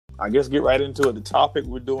I guess get right into it. The topic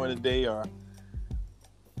we're doing today are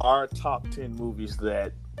our top 10 movies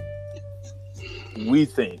that we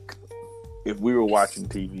think, if we were watching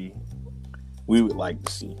TV, we would like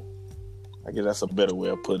to see. I guess that's a better way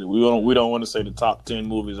of putting it. We don't want to say the top 10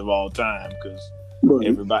 movies of all time because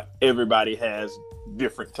everybody has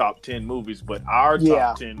different top 10 movies, but our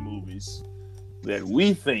top 10 movies that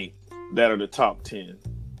we think that are the top 10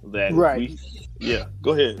 that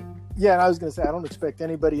go ahead. Yeah, and I was going to say, I don't expect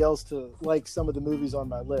anybody else to like some of the movies on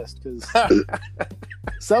my list because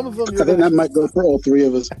some of them. I think that might go for all three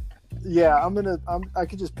of us. Yeah, I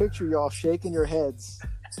could just picture y'all shaking your heads,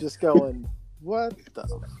 just going, "What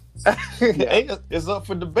the?" Yeah. It's up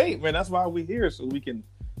for debate, man. That's why we're here, so we can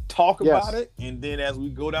talk about it, and then as we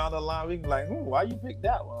go down the line, we can be like, why you picked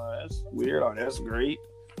that one? That's weird, or that's great,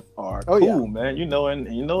 or cool, man.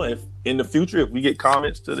 If in the future, if we get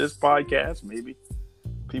comments to this podcast, maybe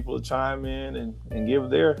people will chime in and give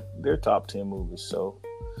their top 10 movies. So,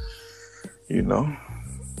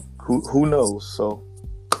 who knows? So,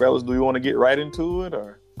 fellas, do we want to get right into it,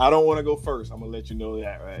 or I don't want to go first? I'm gonna let you know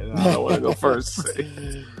that, right? I don't want to go first.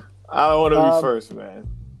 I don't want to be first, man.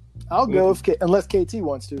 I'll go unless KT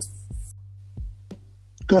wants to.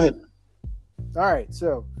 Go ahead. All right.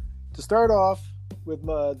 So to start off with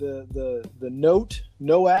the note,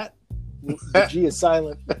 NOAT, the G is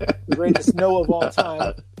silent, the greatest no of all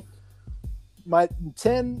time. My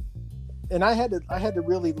 10, and I had to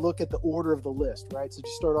really look at the order of the list, right? So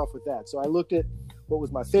just start off with that. So I looked at what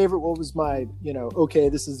was my favorite, what was my, okay,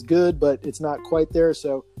 this is good, but it's not quite there.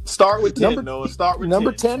 So start with 10, Noah. Start with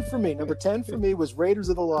number 10 for me. Number 10 for me was Raiders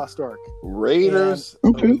of the Lost Ark. Raiders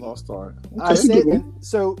of the Lost Ark. Okay. I say,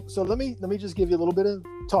 so let me just give you a little bit of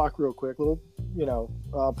talk real quick. Little,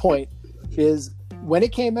 point is when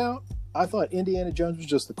it came out, I thought Indiana Jones was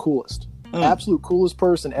just the coolest, absolute coolest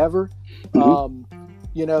person ever.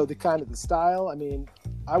 The kind of the style. I mean,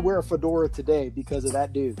 I wear a fedora today because of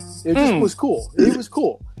that dude. It just was cool. It was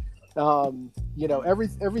cool.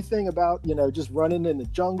 Everything about, just running in the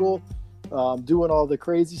jungle, doing all the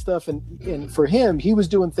crazy stuff. And for him, he was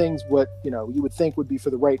doing things what, you would think would be for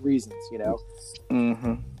the right reasons,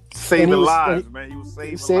 Saving lives, man. He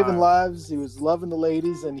was saving lives. He was loving the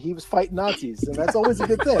ladies, and he was fighting Nazis. And that's always a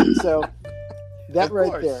good thing. So that of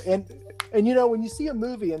right course. there. And when you see a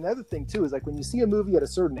movie, and the other thing too is like when you see a movie at a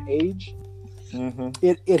certain age,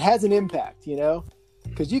 it has an impact,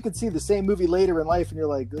 because you could see the same movie later in life and you're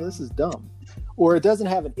like, oh, this is dumb, or it doesn't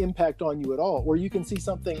have an impact on you at all. Or you can see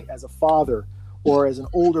something as a father or as an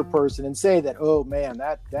older person and say that, oh man,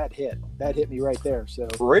 that hit me right there. So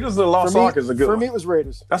Raiders of the Lost Ark is a good one. For me, it was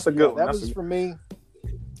Raiders. That's a good one. That was for me.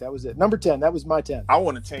 That was it. Number 10. That was my 10. I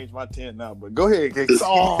want to change my 10 now, but go ahead, Casey.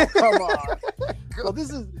 Oh, come on. Well,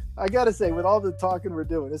 I got to say, with all the talking we're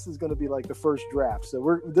doing, this is going to be like the first draft.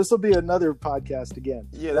 So this will be another podcast again.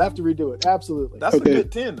 Yeah. I have to redo it. Absolutely. That's a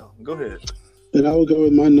good 10, though. Go ahead. And I will go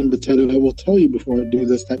with my number 10, and I will tell you before I do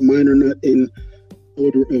this that mine are not in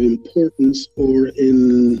order of importance or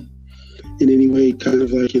in any way kind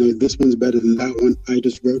of like, this one's better than that one. I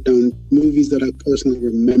just wrote down movies that I personally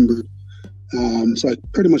remembered. So I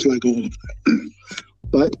pretty much like all of that.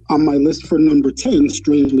 But on my list for number 10,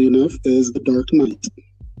 strangely enough, is The Dark Knight.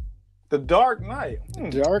 The Dark Knight.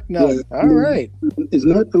 Dark Knight. Yeah, all right. It's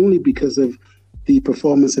not only because of the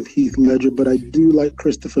performance of Heath Ledger, but I do like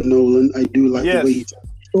Christopher Nolan. I do like the way he tells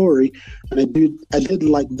the story. And I did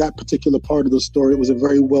like that particular part of the story. It was a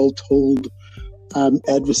very well told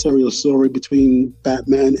adversarial story between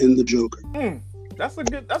Batman and the Joker. I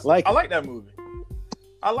like that movie.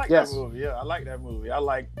 I like that movie. Yeah, I like that movie. I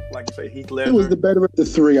like you say, Heath Ledger. It was the better of the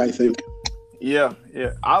three, I think. Yeah.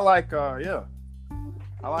 I like I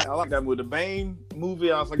like that movie. The Bane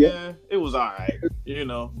movie, I was like, it was all right.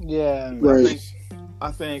 Yeah. Right.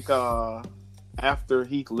 I think after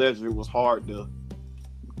Heath Ledger, it was hard to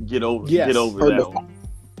get over that one.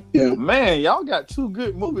 Yeah. Man, y'all got two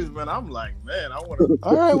good movies, man. I'm like, man, I want to.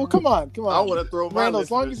 All right, well, come on. I want to throw my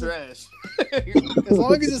list in the trash. As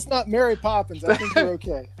long as it's not Mary Poppins, I think we're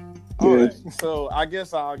okay. All right. So I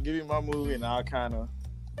guess I'll give you my movie and I'll kind of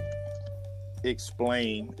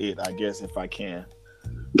explain it, I guess, if I can.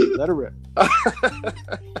 Let her rip.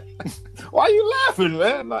 Why are you laughing,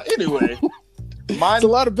 man? Anyway. It's a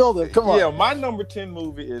lot of building. Come on. Yeah, my number 10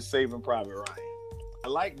 movie is Saving Private Ryan. I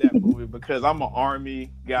like that movie because I'm an Army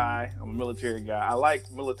guy. I'm a military guy. I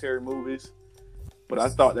like military movies, but I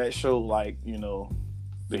thought that showed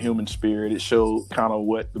the human spirit. It showed kind of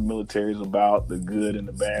what the military is about, the good and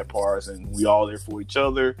the bad parts, and we all there for each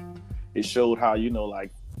other. It showed how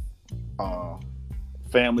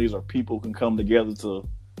families or people can come together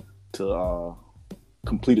to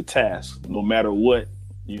complete a task, no matter what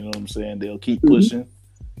You know what I'm saying? They'll keep pushing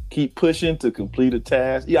to complete a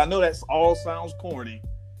task. Yeah, I know that all sounds corny,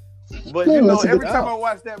 but you know, every time I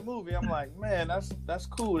watch that movie, I'm like, man, that's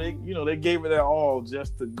cool. They gave it their all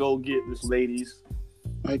just to go get this lady's.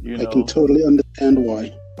 I can totally understand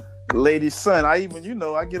why. Lady's son. I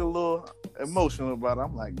get a little emotional about it.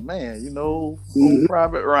 I'm like, man, old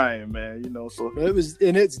Private Ryan, man, so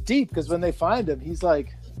it's deep because when they find him, he's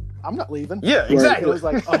like, I'm not leaving. Yeah, exactly. It was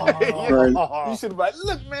like, you should have like,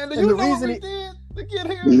 look, man, do you know what we did to get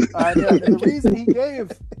here? I know. And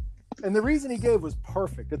the reason he gave was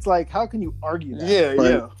perfect. It's like, how can you argue that?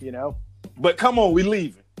 Yeah. But come on, we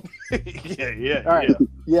leaving. yeah. All right.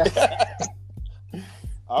 Yeah.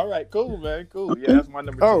 All right, cool, man. Cool. Yeah, that's my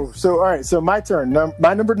number 10. Oh, all right. So my turn.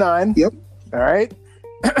 My number 9. Yep. All right.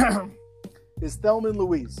 Is Thelma and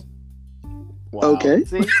Louise. Wow. Okay.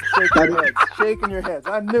 See? Shaking your heads.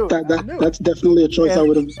 I knew it. That's definitely a choice I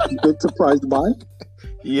would have been surprised by.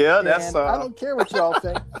 Yeah, that's. I don't care what y'all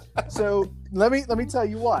think. So let me tell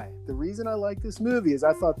you why. The reason I like this movie is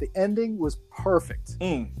I thought the ending was perfect.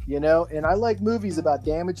 And I like movies about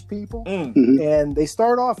damaged people. And they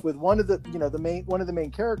start off with one of the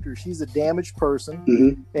main characters. She's a damaged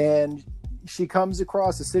person, and she comes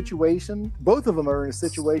across a situation. Both of them are in a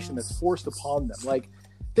situation that's forced upon them. Like,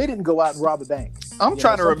 they didn't go out and rob a bank. I'm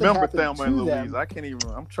trying to remember Thelma and Louise. I can't even.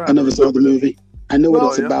 I never saw the movie. I know what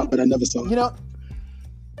it's about, but I never saw it.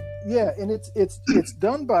 Yeah, and it's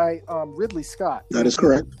done by Ridley Scott. That is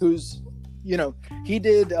correct. Who's, he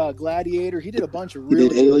did Gladiator. He did a bunch of really. He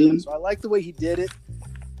did Alien. So I like the way he did it.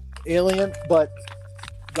 Alien, but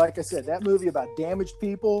like I said, that movie about damaged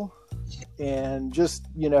people and just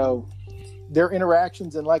their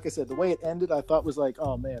interactions, and like I said, the way it ended, I thought was like,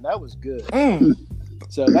 oh man, that was good.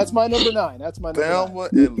 So that's my number 9. That's my number Thelma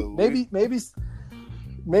 9. And Louise.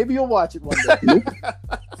 Maybe you'll watch it one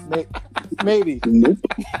day. Maybe. Nope.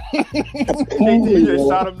 You just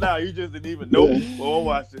shot him now. You just didn't even know. Won't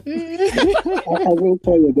watch it. I will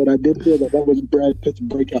tell you that I did feel that was Brad Pitt's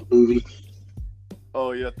breakout movie.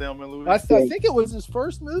 Oh yeah, Thelma and Louise. I think it was his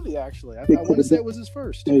first movie. Actually, I want to say it was his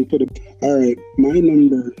first. Yeah, he could have. All right, my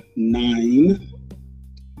number 9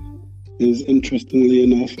 is, interestingly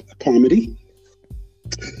enough, a comedy,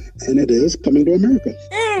 and it is Coming to America.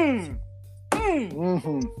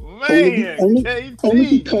 Man,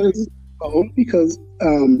 only because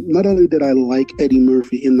not only did I like Eddie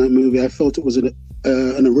Murphy in that movie, I felt it was an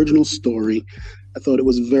original story. I thought it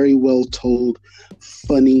was very well told,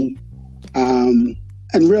 funny, and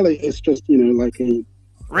really it's just like a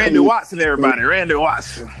Randy Watson, everybody. Randy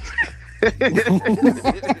Watson.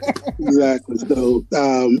 Exactly. So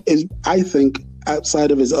I think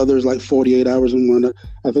outside of his others like 48 Hours and One,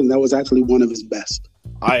 I think that was actually one of his best.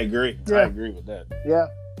 I agree. Yeah. I agree with that. Yeah.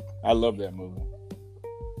 I love that movie.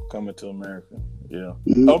 Coming to America. Yeah.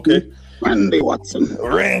 Mm-hmm. Okay. Randy Watson,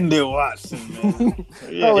 man.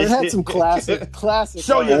 Yeah. It had some classic.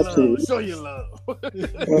 Show your love. Show your love.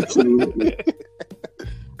 Absolutely.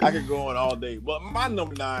 I could go on all day. But my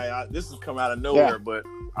number 9, this has come out of nowhere, but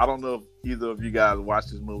I don't know if either of you guys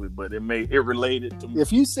watched this movie, but it related to me.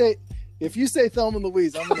 If you say Thelma and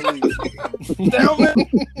Louise, I'm gonna leave. Thelma.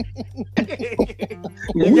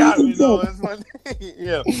 You got me, though.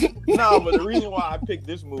 Yeah. No, but the reason why I picked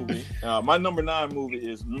this movie, my number 9 movie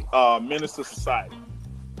is Menace to Society.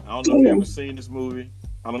 I don't know if you've ever seen this movie.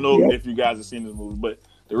 I don't know if you guys have seen this movie, but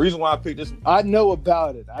the reason why I picked this, I know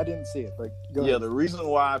about it. I didn't see it, but go ahead. The reason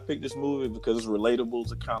why I picked this movie is because it's relatable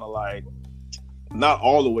to kind of like, not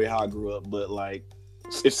all the way how I grew up, but like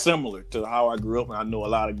it's similar to how I grew up, and I know a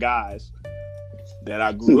lot of guys that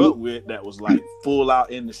I grew up with that was like full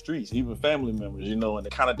out in the streets, even family members, and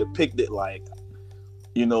it kind of depicted like,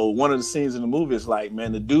 one of the scenes in the movie is like,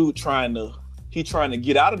 man, the dude trying to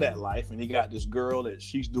get out of that life, and he got this girl that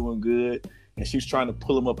she's doing good, and she's trying to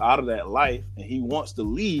pull him up out of that life, and he wants to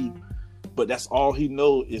leave, but that's all he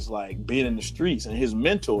knows is like being in the streets. And his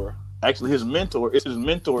mentor is his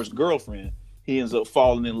mentor's girlfriend. He ends up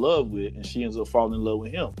falling in love with, and she ends up falling in love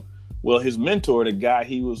with him. Well, his mentor, the guy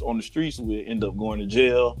he was on the streets with, ended up going to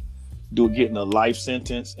jail, getting a life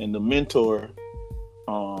sentence, and the mentor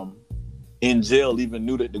in jail even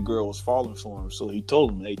knew that the girl was falling for him. So he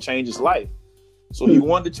told him, hey, change his life. So he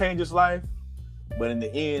wanted to change his life, but in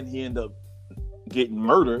the end, he ended up getting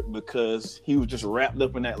murdered because he was just wrapped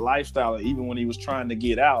up in that lifestyle. And even when he was trying to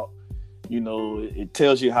get out, it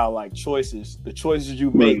tells you how like the choices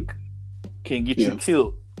you make can get you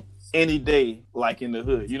killed any day, like in the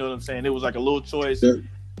hood. You know what I'm saying? It was like a little choice. Yeah.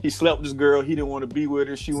 He slept with this girl. He didn't want to be with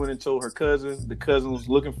her. She went and told her cousin. The cousin was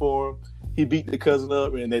looking for him. he beat the cousin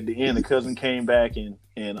up, and at the end, the cousin came back and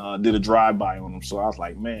did a drive-by on him. So I was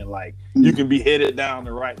like, man, like you can be headed down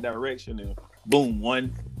the right direction, and boom,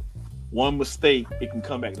 one mistake, it can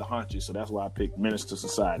come back to haunt you. So that's why I picked Menace to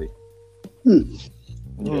Society.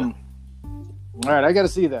 Yeah. All right, I got to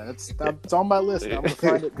see that. It's on my list. I'm gonna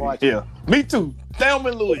find it and watch it. Yeah, me too. Thelma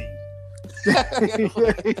and Louise.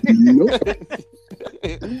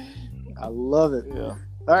 I love it. Yeah.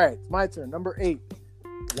 All right, it's my turn. Number 8,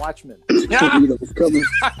 Watchmen.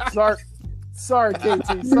 Sorry,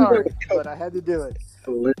 KT. Sorry, but I had to do it.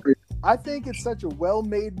 I think it's such a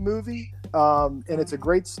well-made movie, and it's a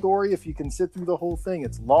great story if you can sit through the whole thing.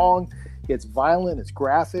 It's long, it's violent, it's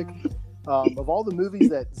graphic. Of all the movies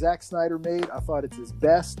that Zack Snyder made, I thought it's his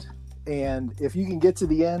best. And if you can get to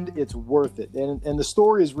the end, it's worth it. And the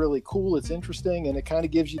story is really cool. It's interesting, and it kind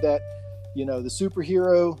of gives you that, the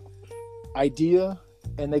superhero idea,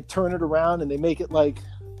 and they turn it around and they make it like,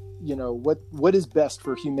 what is best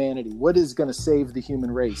for humanity? What is going to save the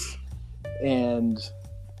human race? And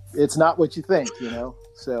it's not what you think,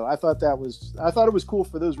 So I thought it was cool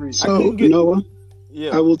for those reasons. So, Noah,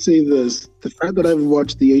 I will say this. The fact that I've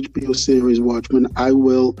watched the HBO series Watchmen, I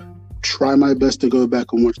will try my best to go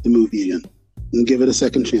back and watch the movie again and give it a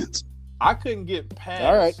second chance. I couldn't get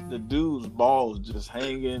past the dude's balls just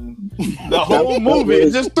hanging the whole movie.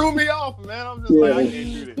 It just threw me off, man. I'm just like, I can't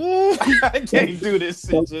do this. I can't do this.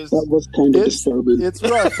 That was kind of disturbing. It's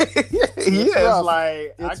rough. It's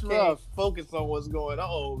like I can't rough. focus on what's going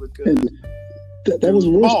on because that was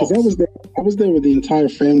worse because I was there with the entire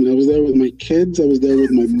family. I was there with my kids. I was there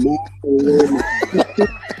with my mom.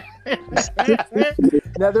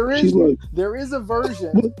 Now there is a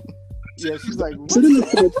version. Yeah, she's like, sitting there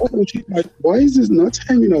for the and she's like, why is this nuts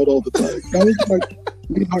hanging out all the time? I was like,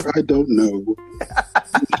 I don't know.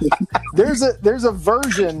 There's a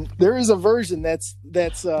version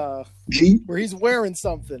that's where he's wearing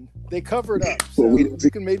something. They cover it up. So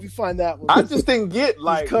you can maybe find that one. I just didn't get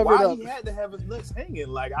why up. he had to have his nuts hanging.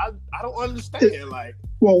 Like I don't understand. Like,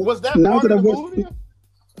 well, was that part of the movie?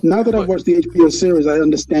 Now that I've watched the HBO series, I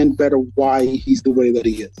understand better why he's the way that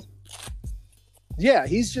he is. Yeah,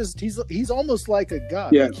 he's almost like a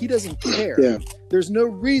god. Yeah. Like, he doesn't care. Yeah. There's no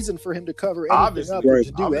reason for him to cover anything up or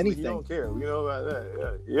to do anything. He don't care. You know about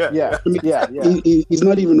that. Yeah. He's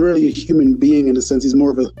not even really a human being in a sense. He's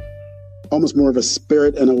almost more of a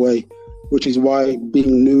spirit in a way, which is why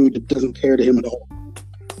being nude doesn't care to him at all.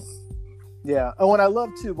 Yeah. Oh, and I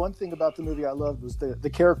love too. One thing about the movie I loved was the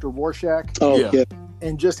character Rorschach. Oh yeah.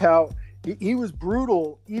 And just how he was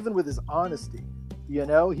brutal, even with his honesty.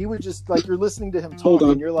 He would just like you're listening to him talk,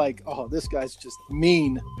 and you're like, oh, this guy's just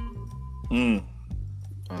mean. Yeah.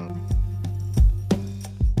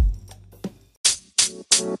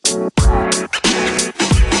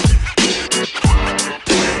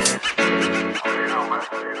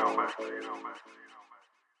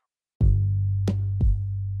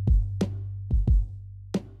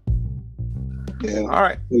 All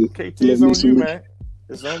right, KT, it's on you, man.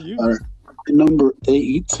 It's on you. All right. Number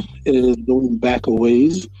 8 is going back a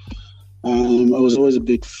ways. I was always a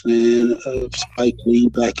big fan of Spike Lee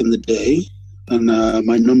back in the day, and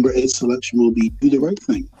my number 8 selection will be "Do the Right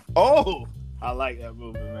Thing." Oh, I like that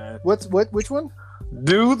movie, man. Which one?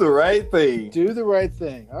 Do the Right Thing. Do the Right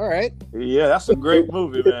Thing. All right. Yeah, that's a great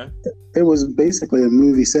movie, man. It was basically a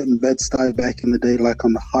movie set in Bed-Stuy back in the day, like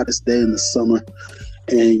on the hottest day in the summer,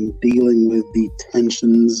 and dealing with the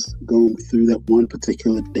tensions going through that one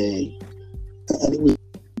particular day. And it was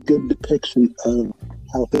a good depiction of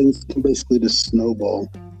how things can basically just snowball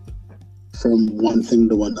from one thing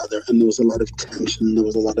to another. And there was a lot of tension, there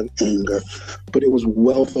was a lot of anger, but it was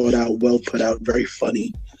well thought out, well put out, very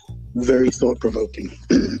funny, very thought-provoking.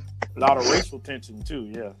 A lot of racial tension, too,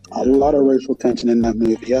 yeah. A lot of racial tension in that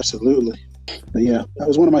movie, absolutely. But yeah, that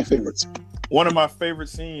was one of my favorites. One of my favorite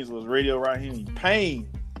scenes was Radio Raheem. Pain.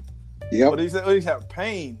 Yeah. What do you have?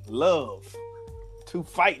 Pain, love. Two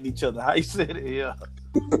fighting each other. How you said it? Yeah.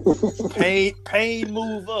 pain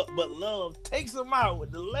move up, but love takes them out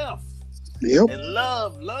with the left. Yep. And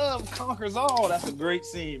love conquers all. That's a great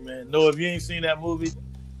scene, man. No, if you ain't seen that movie,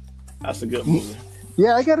 that's a good movie.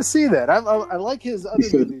 Yeah, I got to see that. I like his other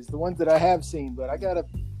movies, the ones that I have seen, but I gotta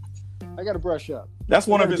brush up. That's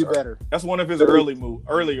one of his better. That's one of his earlier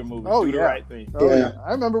movies. Oh, Do the Right Thing. Oh yeah.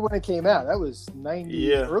 I remember when it came out. That was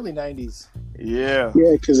early 90s. Yeah.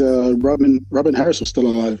 Yeah, because Robin Harris was still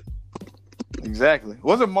alive. Exactly.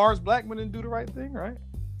 Wasn't Mars Blackman in Do the Right Thing, right?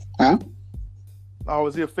 Huh? Oh,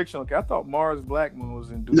 was he a fictional? I thought Mars Blackman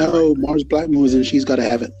was in Do the Right No, Thing. Mars Blackman was in She's Gotta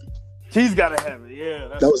Have It. He's Gotta Have It. Yeah.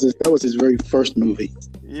 That was his very first movie.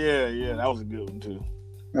 Yeah. That was a good one too.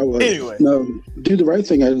 I was. Anyway. No, Do the Right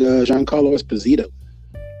Thing had Giancarlo Esposito.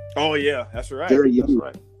 Oh yeah, that's right. Very That's young.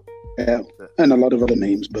 right. Yeah, and a lot of other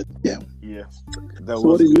names, but yeah. Yeah, that So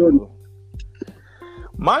what a is good your- one.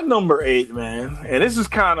 My number 8, man, and this is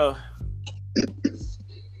kind of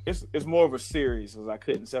it's more of a series, because I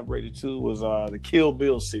couldn't separate the two. Was the Kill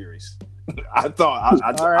Bill series? I thought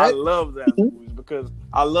I All right. love that movie because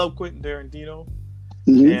I love Quentin Tarantino,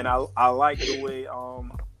 Mhm. and I like the way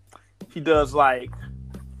he does, like,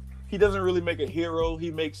 he doesn't really make a hero.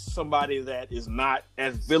 He makes somebody that is not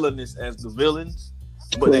as villainous as the villains,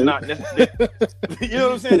 but they're not. You know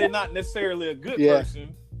what I'm saying? They're not necessarily a good Yeah.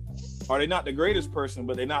 person, or they're not the greatest person,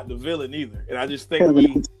 but they're not the villain either. And I just think Kind of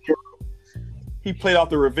an- he played off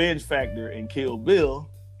the revenge factor in Kill Bill,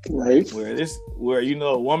 right. where you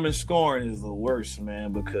know, a woman scorn is the worst,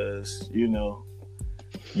 man, because you know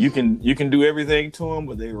you can do everything to them,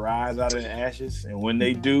 but they rise out of the ashes, and when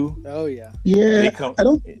they do, Oh yeah. they Yeah, come.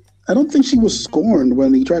 I don't think she was scorned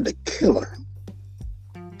when he tried to kill her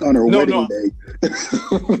on her wedding day.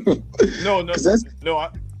 No, 'Cause that's-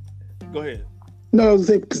 go ahead. No, I was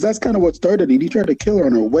saying, because that's kind of what started it. He tried to kill her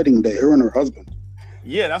on her wedding day, her and her husband.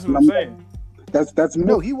 Yeah, that's what I'm saying. That's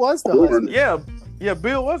No, he was the Scorn. husband. Yeah,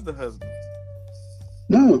 Bill was the husband.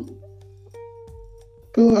 No.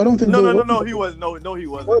 Bill, I don't think. No, Bill he wasn't. No, he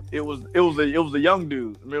wasn't. It was a young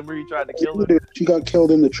dude. Remember, he tried to kill her. She got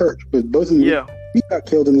killed in the church, but both of them. Yeah, He got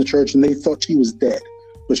killed in the church, and they thought she was dead,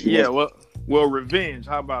 but she yeah. wasn't. Well, revenge.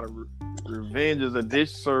 How about revenge is a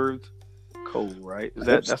dish served cold, right?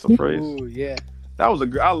 That's a phrase. Ooh, yeah. That was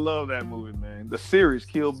I love that movie, man. The series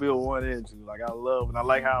Kill Bill 1 and 2. Like, I love, and I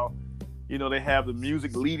like how, you know, they have the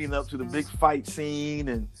music leading up to the big fight scene,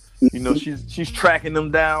 and you know, she's tracking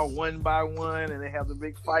them down one by one, and they have the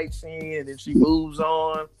big fight scene, and then she moves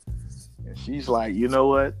on, and she's like, you know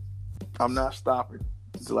what? I'm not stopping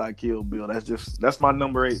until I kill Bill. That's my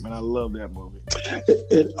number 8, man. I love that movie.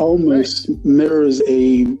 It almost mirrors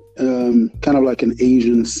a kind of like an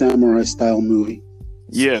Asian samurai style movie.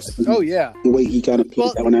 Yes. Oh yeah. The way he kind of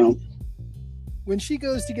put that one out. When she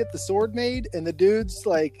goes to get the sword made, and the dude's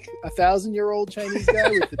like 1,000-year-old Chinese guy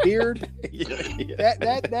with the beard, yeah.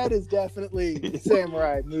 that is definitely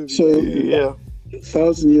samurai movie. So, Yeah.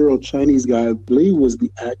 1,000-year-old Chinese guy, I believe, was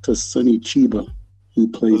the actor Sonny Chiba, who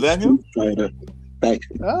played Was that him? Street Fighter back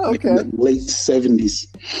Oh, like in okay. the late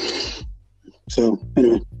 70s. So,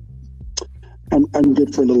 anyway, I'm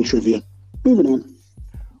good for a little trivia. Moving on.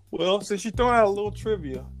 Well, since you're throwing out a little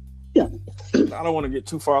trivia, Yeah. I don't want to get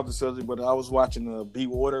too far off the subject, but I was watching Be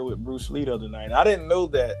Water with Bruce Lee the other night. I didn't know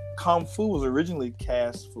that Kung Fu was originally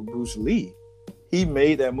cast for Bruce Lee. He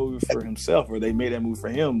made that movie for himself, or they made that movie for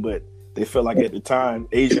him, but they felt like at the time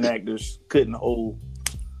Asian actors couldn't hold,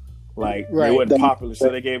 like, Right. they wasn't popular, so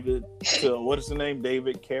they gave it to, what is the name,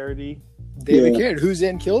 David Carradine? David Yeah. Carradine, who's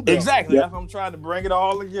in Kill Bill. Exactly. Yeah. That's what I'm trying to bring it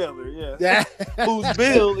all together. Yeah. Yeah. Who's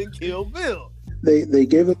Bill in Kill Bill? They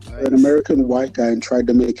gave it to an American white guy and tried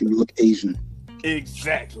to make him look Asian.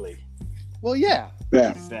 Exactly. Well, yeah.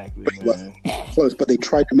 Yeah, Exactly, Well, man. close, but they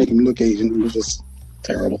tried to make him look Asian. It was just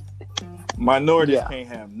terrible. Minorities Yeah. can't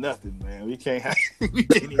have nothing, man. We can't have. We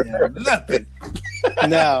can't even have nothing.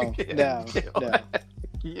 No.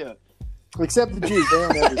 Yeah. Except the Jews, they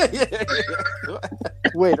own everything.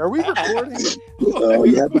 Wait, are we recording?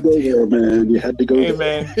 You had to go there, man. You had to go Hey,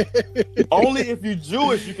 there. man. Only if you're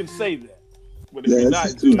Jewish you can say that. But if Yeah, you're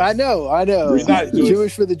that's not true. Jewish, I know. You're not Jewish.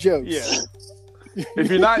 Jewish. For the jokes. yeah. If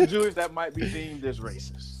you're not Jewish, that might be deemed as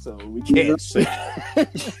racist. So we can't say.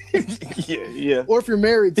 That. Yeah. Or if you're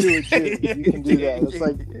married to a Jew, you can do that. It's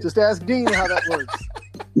like, just ask Dean how that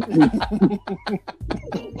works.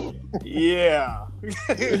 Yeah.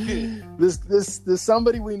 This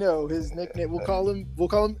somebody we know. His nickname. We'll call him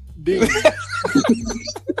Dean.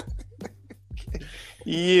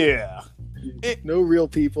 Yeah. No real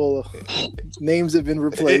people. Names have been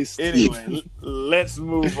replaced. Anyway, let's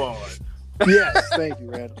move on. Yes, thank you,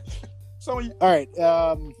 Randall. So All right,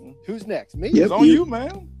 who's next? Me? Yep. it's on you,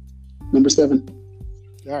 man. Number 7.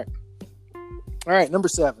 All right, number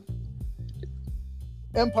 7.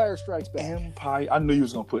 Empire Strikes Back. Empire. I knew you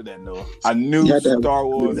was gonna put that, Noah. I knew You had to have- Star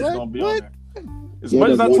Wars was What? gonna be What? on there. As Yeah, much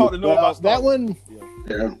as I that's talked to Noah Well, about Star that Wars, one,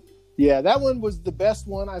 Yeah. yeah, that one was the best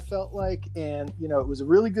one I felt like, and it was a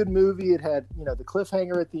really good movie. It had the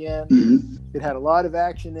cliffhanger at the end. Mhm. It had a lot of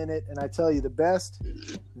action in it, and I tell you, the best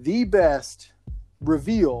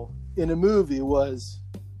reveal in a movie was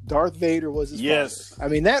Darth Vader was his Yes. father. I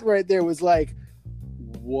mean, that right there was like,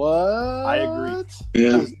 what? I agree.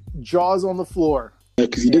 Yeah. Jaws on the floor.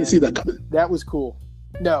 Because you didn't see that coming. That was cool.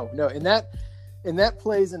 No, and that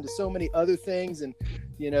plays into so many other things, and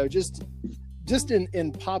just just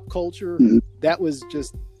in pop culture, Mhm. that was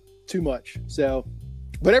just too much. So,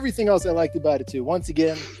 but everything else I liked about it too. Once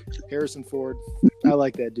again, Harrison Ford. I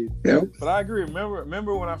like that dude. Yeah. But I agree.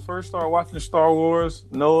 Remember when I first started watching Star Wars,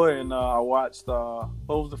 Noah, and I watched what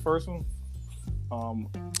was the first one?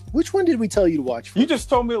 Which one did we tell you to watch? You just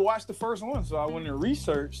told me to watch the first one, so I went and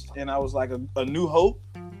researched, and I was like, a New Hope,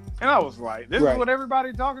 and I was like, this Right. is what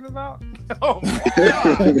everybody's talking about. Oh my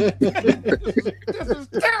god, this is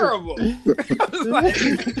terrible. I was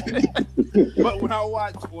like- but when I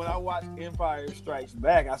watched Empire Strikes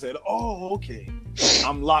Back, I said, oh, okay,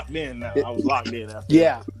 I'm locked in now. I was locked in after.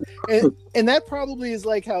 Yeah, and that probably is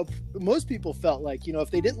like how most people felt. Like, you know, if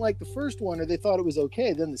they didn't like the first one or they thought it was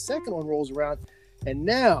okay, then the second one rolls around, and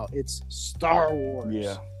now it's Star Wars.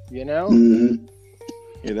 Yeah, You know. Mhm.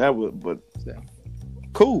 yeah, that would, but Yeah.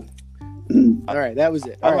 cool. Mhm. All right, that was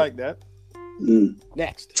it. I All right, like that. Mhm.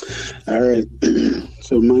 next. All right.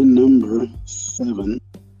 So my number 7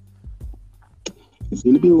 is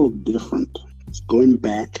going to be a little different. It's going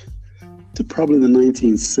back to probably the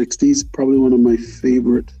 1960s. Probably one of my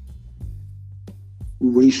favorite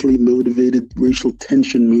racially motivated, racial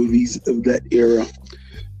tension movies of that era.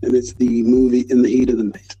 And it's the movie In the Heat of the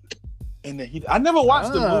Night. And I never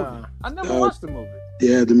watched the movie. Ah. I never watched the movie.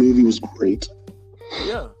 Yeah, the movie was great.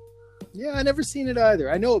 Yeah. Yeah, I never seen it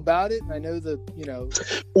either. I know about it. I know the, you know,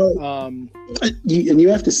 Well, and you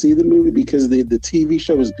have to see the movie because the TV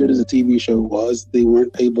show, as good as the TV show was, they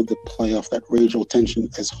weren't able to play off that racial tension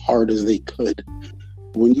as hard as they could.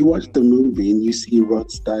 When you watch the movie and you see Rod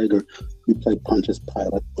Steiger, who played Pontius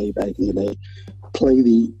Pilate way back in the day, play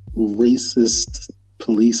the racist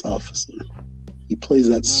police officer, he plays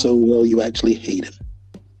that so well you actually hate him.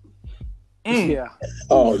 yeah.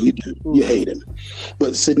 Oh, you do. You hate him.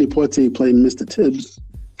 But Sidney Poitier playing Mr. Tibbs,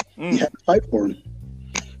 you had to fight for him.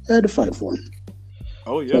 I had to fight for him.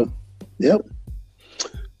 Oh yeah. So, yep.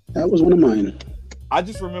 That was one of mine. I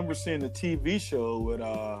just remember seeing the TV show with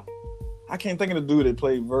I can't think of the dude that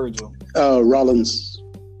played Virgil. Rollins.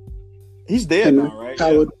 He's dead now, right?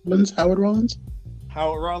 Howard Rollins. Howard Rollins.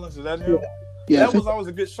 Howard Rollins, is that him? Yeah. That was always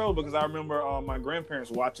a good show because I remember my grandparents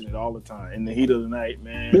watching it all the time. In the heat of the night,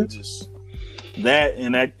 man, Yeah. just that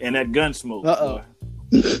and that gun smoke. Uh-oh.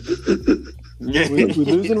 Yeah. We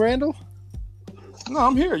losing Randall? No,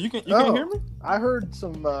 I'm here. You can hear me? I heard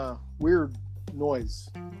some weird noise,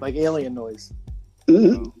 like alien noise.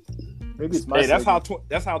 Mhm. Maybe it's my. Hey, that's signal.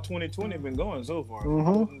 how 2020 been going so far. Mhm.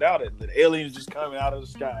 I wouldn't doubt it. The aliens just coming out of the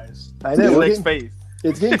skies. I know. We're Like getting- space.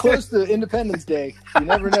 It's getting close to Independence Day. You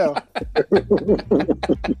never know.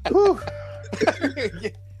 Whew.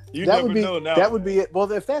 You That never would be know now. that would be it.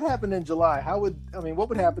 Well, if that happened in July, what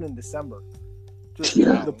would happen in December? Just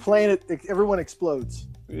Yeah. the planet, everyone explodes.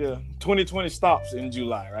 Yeah, 2020 stops in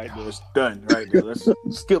July, right? There. It's done, right there. Let's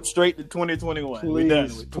skip straight to 2021. We're done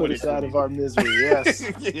Please with put us out 2020. of our misery. Yes.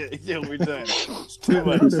 yeah, we're done. It's too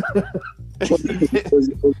much. It was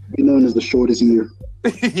be known as the shortest year.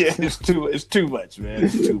 Yeah, it's too much, man.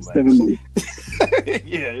 It's too 7 much. months.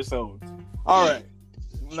 Yeah, it's over. All right.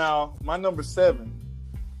 Now, my number 7.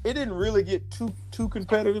 It didn't really get too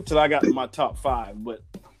competitive till I got to my top 5, but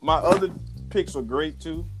my other picks were great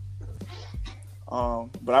too.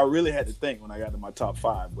 But I really had to think when I got to my top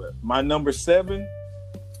 5. But my number 7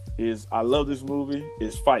 is, I love this movie,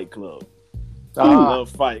 is Fight Club. I love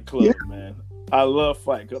Fight Club, man. I love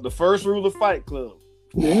Fight Club. The first rule of Fight Club: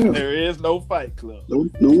 Yeah. there is no Fight Club. No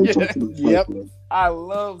one Yeah. talks about Fight Yep. Club. I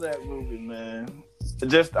love that movie, man.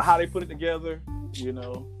 Just how they put it together, you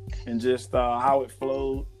know, and just how it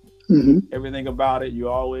flowed. Mhm. Everything about it, you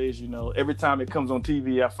always, you know, every time it comes on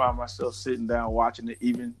TV, I find myself sitting down watching it,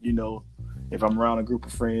 even, you know, if I'm around a group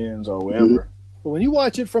of friends or wherever. But when you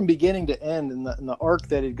watch it from beginning to end and the arc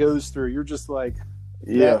that it goes through, you're just like,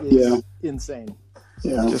 Yeah. that is insane.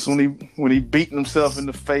 Yeah. Just when he beating himself in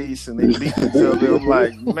the face and they beat each other, I'm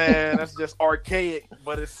like, man, that's just archaic,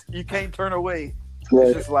 but you can't turn away. It's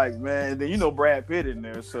Right. just like, man, then you know Brad Pitt in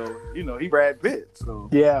there, so you know he Brad Pitt. So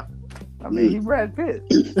Yeah. I mean, he Brad Pitt.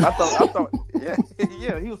 I thought, yeah,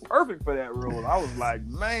 yeah, he was perfect for that role. I was like,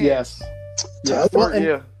 man, Yes. Yeah. Well, and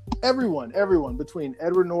yeah, everyone between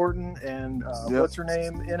Edward Norton and Yep. what's her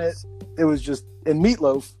name in it, it was just, and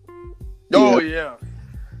Meatloaf. oh yeah,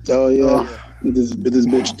 Oh yeah. Ugh. With his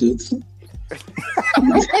bitch tits.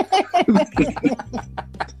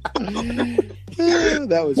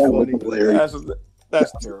 That was That was funny. hilarious.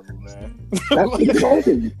 that's terrible, man. That's what they called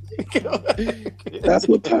him. That's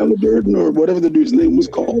what Tyler Durden or whatever the dude's name was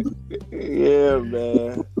called. Yeah,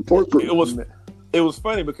 man. The pork It was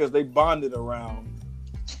funny because they bonded around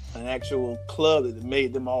an actual club that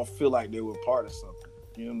made them all feel like they were part of something.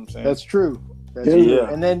 You know what I'm saying? That's true. That's Yeah. true. Yeah.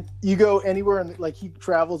 And then you go anywhere and like he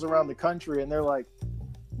travels around the country and they're like,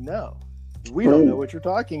 no, we don't know what you're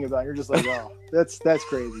talking about. You're just like, oh, that's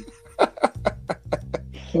crazy.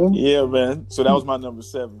 Yeah, man. So that was my number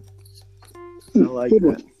 7. I like Good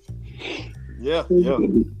that. Yeah, one. yeah.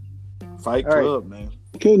 Good one. Fight All right. Club, man.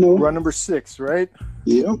 Okay, Noah. Run number 6, right?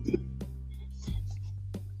 Yep.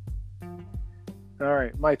 All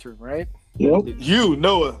right, my turn, right? Yep. You,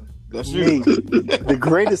 Noah. That's you. Me, the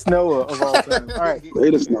greatest Noah of all time. All right,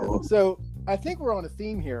 Greatest Noah. so I think we're on a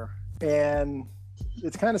theme here, and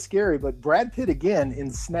it's kind of scary, but Brad Pitt again in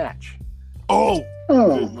Snatch, Oh, good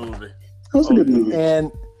Oh, movie. that was a good Oh, movie.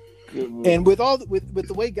 and Good movie. and with all the, with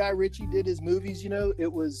the way Guy Ritchie did his movies, you know,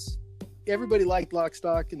 it was everybody liked Lock,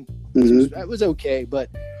 Stock, and Mhm. it was okay, but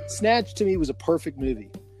Snatch to me was a perfect movie.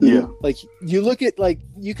 Yeah. Like you look at like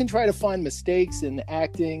you can try to find mistakes in the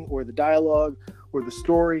acting or the dialogue or the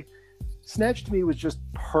story. Snatch to me was just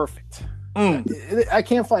perfect. I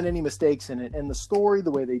can't find any mistakes in it, and the story,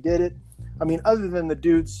 the way they did it. I mean, other than the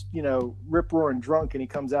dude's, you know, rip roaring drunk, and he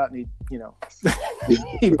comes out and he, you know,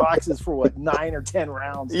 he boxes for what 9 or 10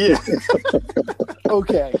 rounds. Yeah.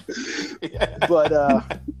 Okay, but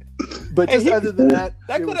And just he- other than that,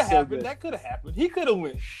 That it could was have so happened. good. That could have happened. He could have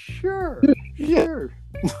went. Sure, Yeah. sure.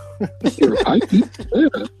 You're right. Yeah.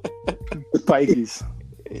 Pikeys,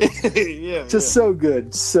 Yeah. just yeah. so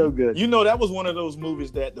good, so good. You know, that was one of those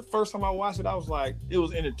movies that the first time I watched it, I was like, it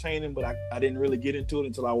was entertaining, but I didn't really get into it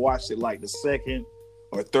until I watched it like the second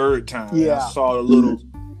or third time. And Yeah. I saw the little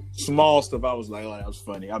small stuff. I was like, oh, that was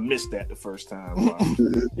funny. I missed that the first time.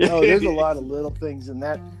 No, there's a lot of little things in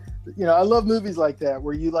that. You know, I love movies like that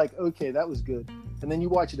where you like, okay, that was good, and then you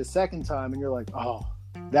watch it a second time and you're like, oh,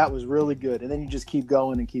 that was really good, and then you just keep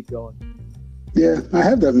going and keep going. Yeah, I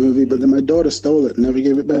have that movie, but then my daughter stole it and never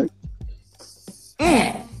gave it back.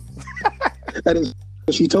 That is,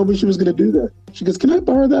 she told me she was going to do that. She goes, "Can I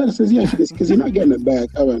borrow that?" I says, "Yeah." She goes, "Because you're not getting it back."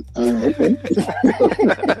 I went, "Okay."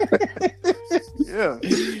 Yeah.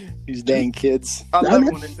 These dang kids. I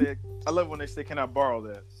love when they say, "Can I borrow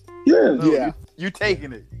that?" Yeah, No, Yeah. you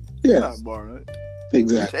taking it. You're yeah, not borrowing it.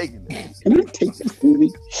 exactly. You're taking it. Can I take this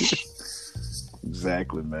movie?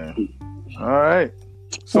 Exactly, man. All right.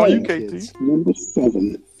 So All you, right, KT. kids. Number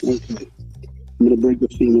 7. Okay. I'm going to break the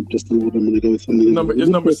theme up just a little bit. I'm going to go with something. It's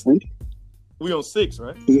number different. We on 6,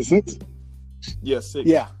 right? Is it 6? Yeah, 6.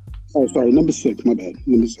 Yeah. Oh, sorry. Number 6. My bad.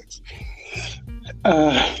 Number 6.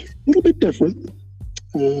 A little bit different.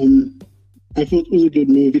 I felt it was a good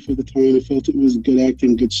movie for the time. I felt it was good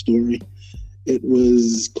acting, good story. It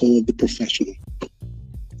was called The Professional.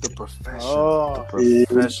 The Professional. Oh. The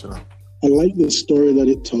Professional. I like the story that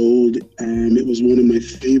it told, and it was one of my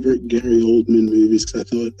favorite Gary Oldman movies because I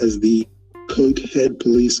thought, as the cokehead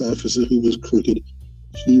police officer who was crooked,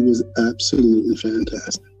 he was absolutely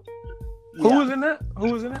fantastic. Who Yeah. was in that?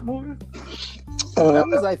 Who was in that movie? That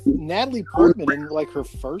was like Natalie Portman in like her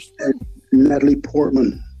first one. Natalie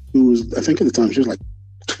Portman, who was, I think at the time, she was like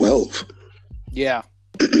 12. Yeah.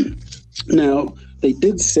 Now, they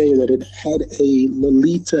did say that it had a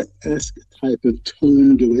Lolita-esque type of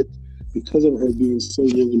tone to it because of her being so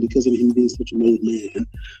young and because of him being such an old man.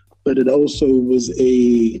 But it also was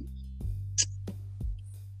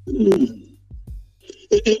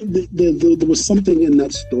there was something in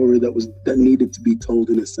that story that needed to be told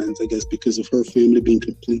in a sense, I guess, because of her family being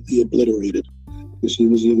completely obliterated. Because she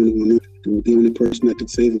was the only person that could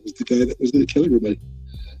save it was the guy that was going to kill everybody.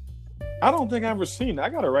 I don't think I've ever seen it. I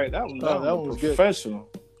gotta write that one down. Oh, that one was good. Professional.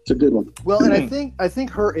 It's a good one. Well, and I think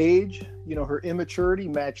her age, you know, her immaturity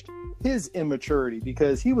matched his immaturity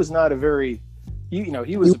because he was not a very, he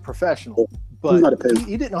was a professional, but not a peasant.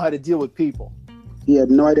 he didn't know how to deal with people. He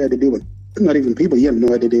had no idea how to deal with, not even people, he had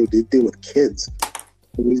no idea how to deal with kids.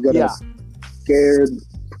 And he's got Yeah. a scared,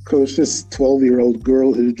 precocious 12-year-old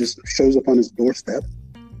girl who just shows up on his doorstep.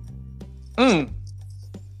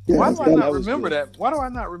 Yeah, Why it's do I got- not was remember good. that? Why do I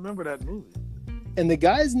not remember that movie? And the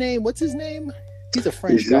guy's name, what's his name? He's a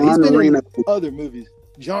French guy. Jean He's been Reno. in other movies.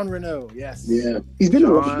 Jean Reno, yes. Yeah, he's been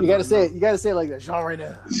Jean- You gotta say it. You gotta say it like that. Jean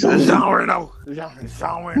Reno. Jean Reno. Jean Reno.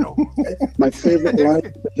 Jean Reno. My favorite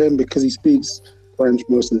line with him, because he speaks French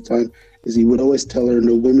most of the time, is he would always tell her,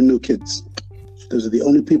 "No women, no kids. Those are the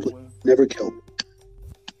only people he never kill."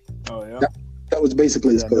 Oh yeah. That was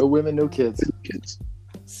basically his Yeah, no code. women, no kids. Kids.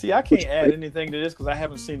 See, I can't add anything to this because I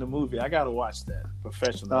haven't seen the movie. I gotta watch that.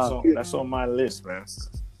 Professional. That's on my list, man.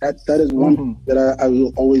 That is one Mhm. that I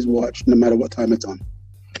will always watch, no matter what time it's on.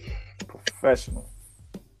 Professional.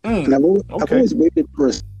 And I've always waited for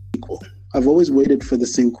a sequel. I've always waited for the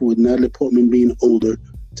sequel with Natalie Portman being older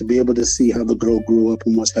to be able to see how the girl grew up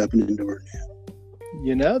and what's happening to her now.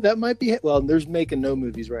 You know, that might be. Well, there's making no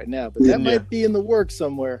movies right now, but that might be in the works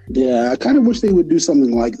somewhere. Yeah, I kind of wish they would do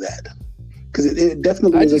something like that, because it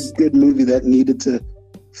definitely was a good movie that needed to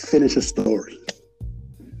finish a story.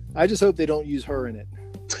 I just hope they don't use her in it.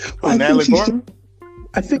 Natalie Portman?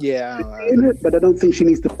 I think yeah, in it, but I don't think she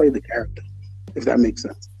needs to play the character, if that makes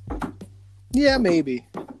sense. Yeah, maybe.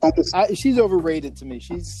 Almost. She's overrated to me.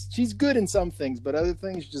 She's good in some things, but other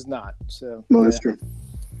things just not. So No, that's true.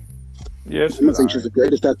 Yes, I'm not saying she's the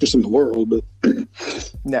greatest actress in the world, but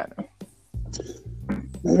no.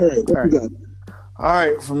 All right, what you got? All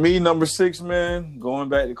right, for me, number 6, man, going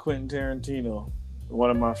back to Quentin Tarantino,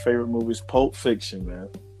 one of my favorite movies, Pulp Fiction, man.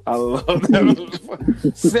 I love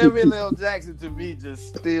that. Samuel L. Jackson, to me,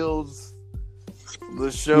 just steals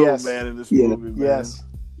the show, man, in this movie, man. Yes.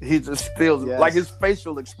 He just steals it. Like his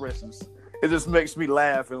facial expressions. It just makes me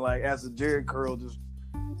laugh. And like as the Jerry curl just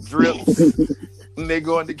drips and they're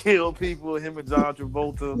going to kill people, him and John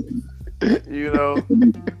Travolta, you know,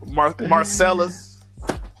 Marcellus.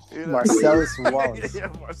 You know? Marcellus Wallace. Yeah,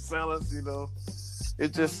 Marcellus, you know.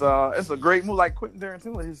 It's just it's a great movie. Like Quentin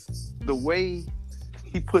Tarantino, the way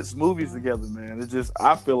he puts movies together, man. It's just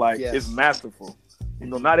I feel like it's masterful. You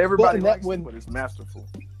know, not everybody likes it, but it's masterful.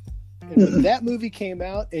 And when that movie came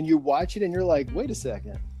out and you watch it and you're like, wait a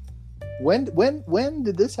second. When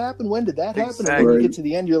did this happen? When did that happen? Exactly. And when you get to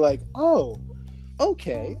the end, you're like, oh,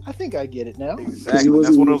 okay, I think I get it now. Exactly.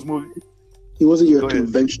 That's one of those movies. He wasn't your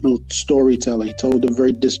conventional storyteller. He told a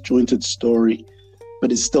very disjointed story,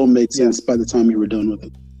 but it still made sense by the time you were done with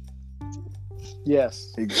it.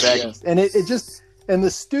 Yes. Exactly. Yes. And it just, and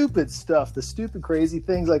the stupid stuff, the stupid crazy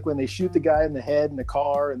things, like when they shoot the guy in the head in the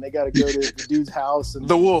car and they got to go to the dude's house. And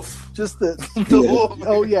the wolf. Just the wolf.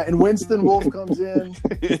 Oh, yeah. And Winston Wolf comes in.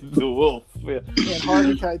 The wolf. Yeah. And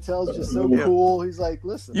Harvey Keitel's just so cool. He's like,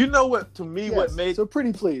 listen. You know what, to me, what made... So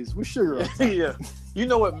pretty please. With sugar on top. Yeah. You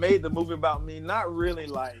know what made the movie about me? Not really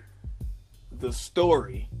like the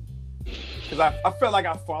story. Because I felt like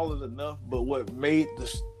I followed enough, but what made the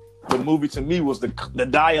movie to me was the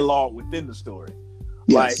dialogue within the story.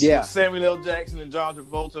 Like Samuel L. Jackson and John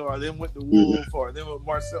Travolta, or them with the wolf, or them with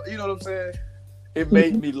Marcel. You know what I'm saying? It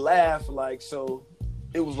made me laugh. Like, so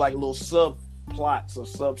it was like little subplots or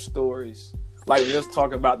sub stories. Like just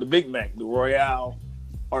talking about the Big Mac, the Royale,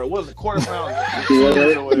 or it was a quarter pounder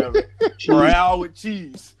or whatever. Royale with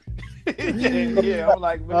cheese. yeah. I'm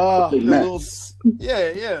like, man, yes.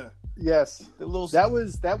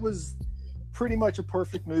 That was pretty much a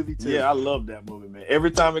perfect movie too. Yeah, I love that movie, man.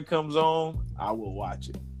 Every time it comes on, I will watch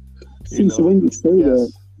it. So when you say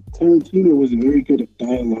that, Tarantino was very good at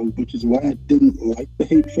dialogue, which is why I didn't like The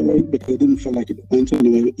Hateful Eight, because I didn't feel like it went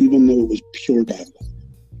anywhere, even though it was pure dialogue.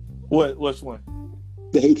 What's one?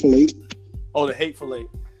 The Hateful Eight. Oh, The Hateful Eight.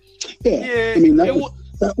 Yeah. I mean, that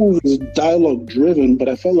one was dialogue driven, but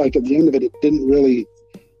I felt like at the end of it, it didn't really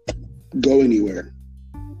go anywhere.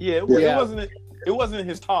 Yeah, it wasn't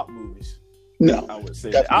his top movies. No, I would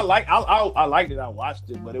say I liked it. I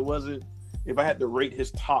watched it, but it wasn't. If I had to rate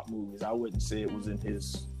his top movies, I wouldn't say it was in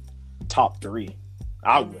his top 3.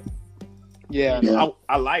 I wouldn't. Yeah.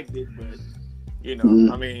 I liked it, but you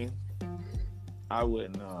know, I mean, I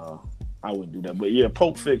wouldn't do that. But yeah,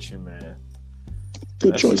 Pulp Fiction, man.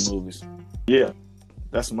 Good choice. Movies. Yeah,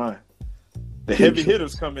 that's mine. The heavy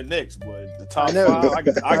hitters coming next, but the top 5,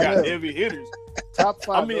 I got heavy hitters. Top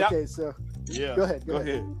 5. So yeah. Go ahead.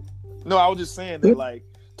 No, I was just saying that, like,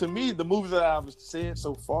 to me, the movies that I've said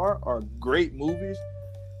so far are great movies,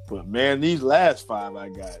 but man, these last 5 I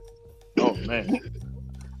got, oh man.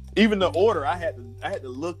 Even the order, I had to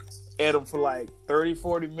look at them for like 30,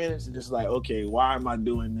 40 minutes and just like, okay, why am I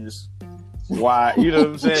doing this? Why? You know what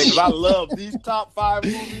I'm saying? Because I love these top 5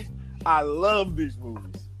 movies. I love these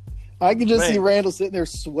movies. I can just see Randall sitting there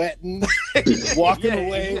sweating, walking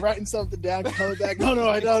away, writing something down, coming back. No,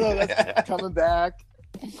 I don't know. That's coming back.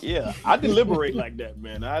 Yeah, I deliberate like that,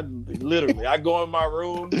 man. I go in my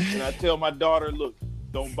room and I tell my daughter, look,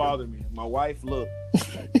 don't bother me. My wife, look,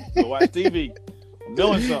 go watch TV. I'm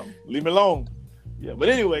doing something. Leave me alone. Yeah, but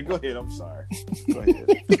anyway, go ahead. I'm sorry. Go ahead.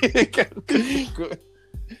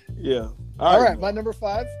 Yeah. All right, my number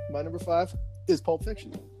 5 is Pulp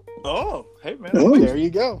Fiction. Oh, hey, man. There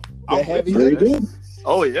you go. Very good.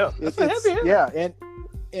 Oh, yeah. It's heavy hitter. Yeah,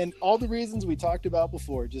 and all the reasons we talked about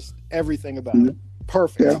before, just everything about it.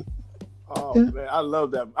 Perfect. Yeah. Oh man, I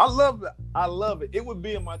love that. I love it. It would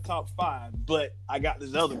be in my top 5, but I got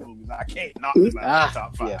these other movies. I can't knock them out of my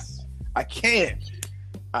top 5. Yes. I can't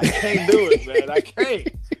do it, man. I can't.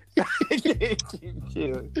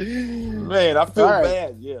 Man, I feel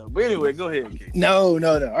bad. Yeah, but anyway, go ahead. Keith. No.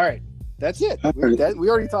 All right, that's it. We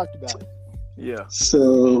already talked about it. Yeah.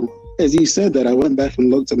 So as you said that, I went back and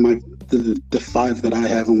looked at the 5 that I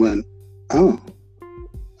have and went, oh,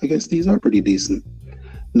 I guess these are pretty decent.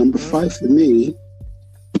 Number 5 for me,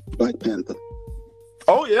 Black Panther.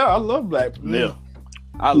 Oh yeah, I love Black Panther. Yeah.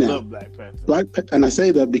 I love Black Panther. And I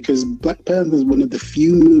say that because Black Panther is one of the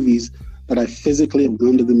few movies that I physically have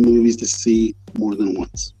gone to the movies to see more than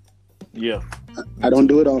once. Yeah. I don't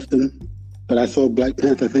do it often, but I saw Black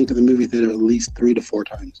Panther, I think, in the movie theater at least 3 to 4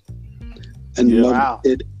 times. And loved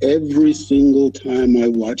it every single time I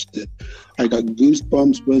watched it. I got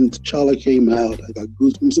goosebumps when T'Challa came out. I got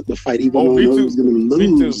goosebumps at the fight, even though I know he was going to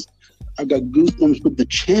lose. I got goosebumps with the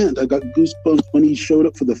chant. I got goosebumps when he showed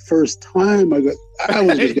up for the first time. I was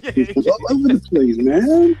just getting goosebumps all over the place,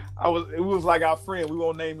 man. It was like our friend. We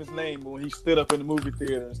won't name his name, but when he stood up in the movie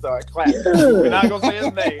theater and started clapping. Yeah. We're not gonna say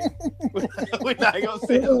his name. We're not gonna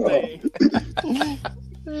say his name.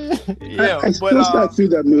 Yeah, I still sat through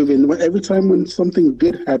that movie, and every time when something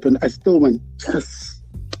good happened, I still went, yes.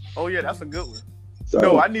 Oh yeah, that's a good one.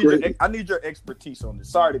 No, I need your expertise on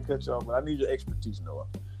this. Sorry to cut you off, but I need your expertise, Noah.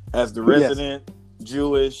 As the resident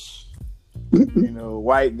Jewish,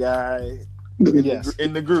 white guy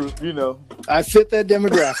in the group, I fit that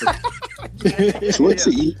demographic.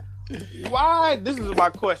 Why? This is my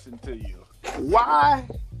question to you. Why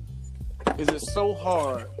is it so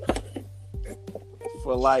hard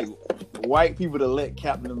for white people to let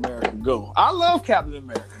Captain America go? I love Captain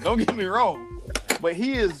America. Don't get me wrong, but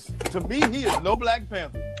to me, he is no Black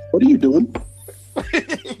Panther. What are you doing?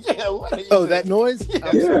 That noise?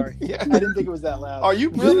 I'm sorry. Yeah. I didn't think it was that loud. Are you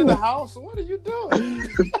building a house? What are you doing?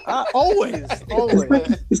 Always.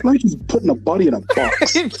 It's like he's putting a body in a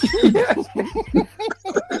box. We're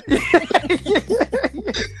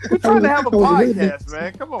trying to have a podcast,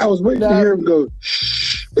 man. Come on. I was waiting to hear him go,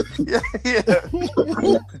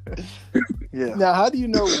 yeah. Now, how do you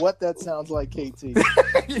know what that sounds like, KT?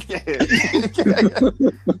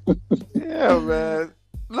 Yeah, man.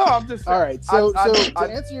 No, I'm just saying. All right. So to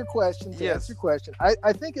answer your question,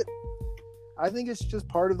 I think it's just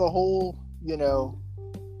part of the whole,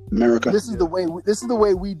 America. This is the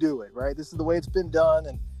way we do it, right? This is the way it's been done,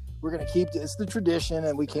 and we're gonna keep it's the tradition,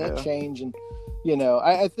 and we can't change. And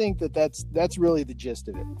I think that's really the gist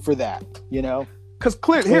of it for that, Because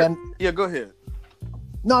clearly, go ahead.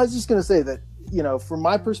 No, I was just gonna say that from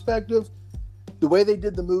my perspective, the way they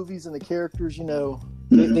did the movies and the characters,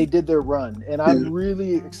 they did their run, and I'm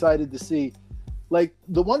really excited to see. Like,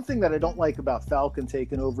 the one thing that I don't like about Falcon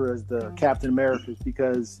taking over as the Captain America is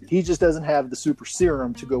because he just doesn't have the super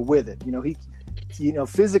serum to go with it. He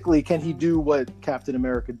physically, can he do what Captain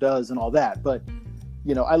America does and all that? But,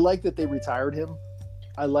 I like that they retired him.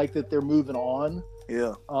 I like that they're moving on.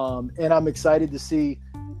 Yeah. And I'm excited to see,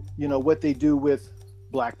 what they do with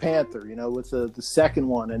Black Panther, with the second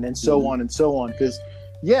one, and then so on and so on. Because,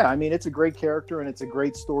 it's a great character and it's a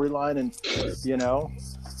great storyline, and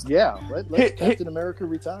let Captain America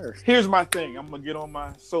retire. Here's my thing. I'm gonna get on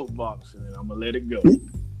my soapbox and I'm gonna let it go.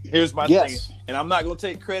 Here's my thing, and I'm not gonna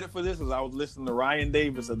take credit for this because I was listening to Ryan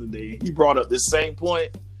Davis the other day. He brought up this same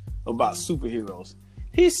point about superheroes.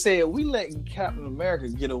 He said we letting Captain America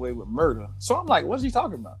get away with murder. So I'm like, what's he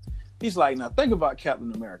talking about? He's like, now think about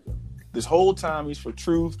Captain America. This whole time he's for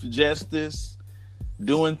truth, justice,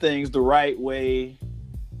 doing things the right way.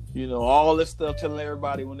 All this stuff, telling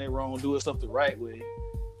everybody when they're wrong, doing stuff the right way.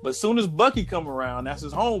 But as soon as Bucky come around, that's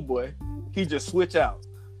his homeboy, he just switch out.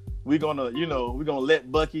 We're gonna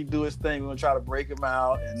let Bucky do his thing. We're gonna try to break him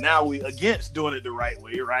out. And now we against doing it the right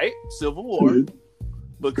way, right? Civil War. Mm-hmm.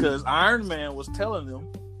 Because Iron Man was telling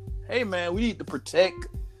them, hey man, we need to protect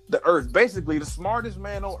the Earth. Basically, the smartest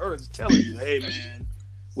man on Earth is telling you, hey man,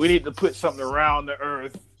 we need to put something around the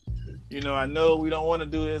Earth. I know we don't want to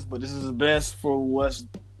do this, but this is best for what's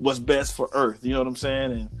best for Earth. You know what I'm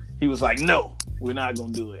saying? And he was like, no, we're not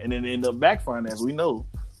going to do it. And then it ended up backfiring, as we know,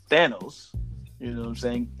 Thanos. You know what I'm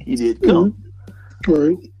saying? He did come.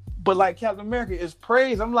 Right. But like Captain America is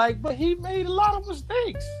praised. I'm like, but he made a lot of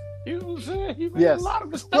mistakes. You know what I'm saying? He made a lot of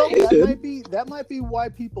mistakes. Well, that might be why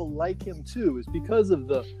people like him too, is because of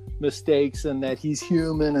the mistakes and that he's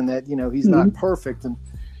human and that, he's not perfect. And,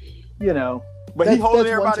 but he holding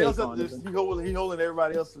everybody else up. He holding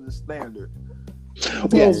everybody else to the standard.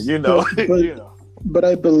 Yes, But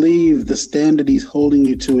I believe the standard he's holding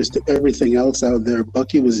you to is to everything else out there.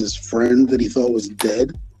 Bucky was his friend that he thought was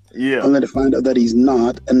dead. Yeah. Only to find out that he's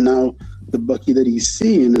not. And now the Bucky that he's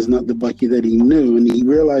seeing is not the Bucky that he knew. And he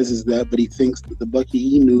realizes that, but he thinks that the Bucky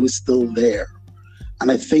he knew is still there.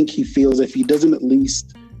 And I think he feels if he doesn't at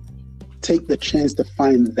least take the chance to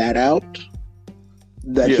find that out,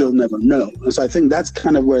 that he'll never know. And so I think that's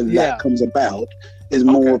kind of where that comes about, is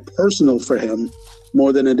more personal for him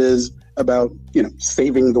more than it is about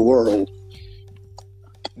saving the world.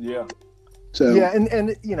 Yeah. So yeah,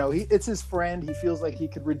 and it's his friend. He feels like he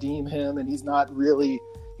could redeem him, and he's not really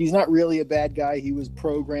a bad guy. He was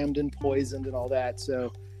programmed and poisoned and all that.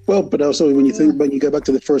 So. Well, but also when you think, but you go back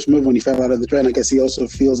to the first movie when he fell out of the train, I guess he also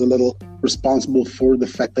feels a little responsible for the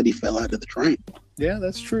fact that he fell out of the train. Yeah,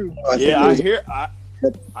 that's true. I hear y'all.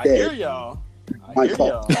 I hear y'all.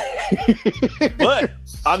 But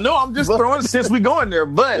I know I'm just throwing since we're going there.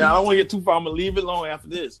 But I don't want to get too far. I'm gonna leave it alone after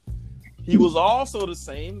this. He was also the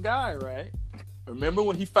same guy, right? Remember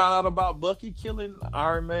when he found out about Bucky killing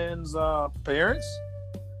Iron Man's parents?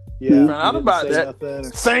 Yeah, found out about that.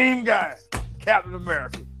 Nothing. Same guy, Captain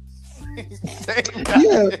America.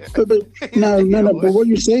 Yeah, but no. But what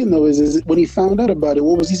you're saying though is when he found out about it,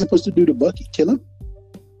 what was he supposed to do to Bucky? Kill him?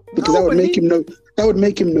 Because that would make him know. That would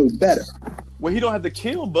make him know better. Well, he don't have to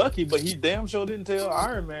kill Bucky, but he damn sure didn't tell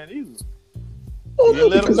Iron Man either. Oh, no,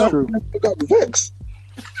 because I got vexed.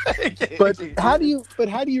 But how do you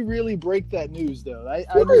really break that news though? I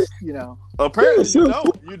just apparently you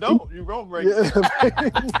don't. You won't break it.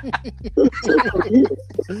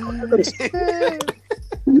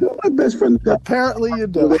 My best friend. Apparently you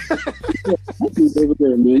don't. Over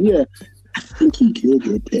there, man. Yeah, I think he killed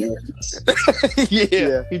your parents.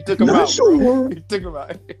 Yeah, he took him out. Sure. Bro. He took him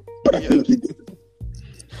out. But I think he did.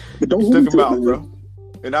 But don't he took him out, bro.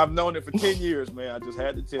 And I've known it for 10 years, man. I just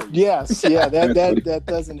had to tell you. Yes, yeah, that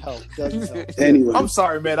doesn't help. Anyway, I'm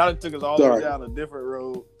sorry, man. I took us all the way down a different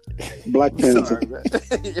road. Black Panther. Sorry, man.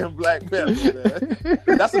 Yeah, Black Panther, man.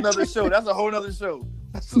 That's another show. That's a whole other show.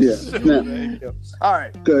 All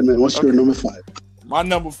right. Good, man. What's your number 5? My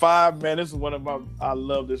number 5, man, this is one of I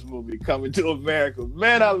love this movie, Coming to America.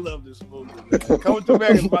 Man, I love this movie, man. Coming to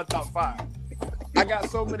America is my top 5. I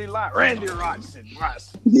got so many lines. Randy Rodson.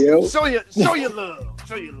 Yep. Show your love.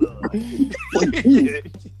 Show your love.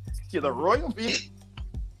 You're the royalty.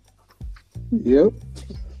 Yep.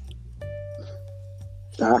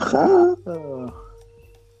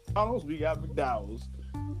 McDonald's, we got McDowell's.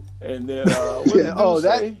 And then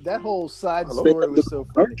that whole side story was so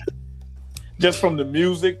funny. Just from the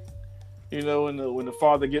music, when the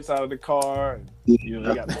father gets out of the car, and,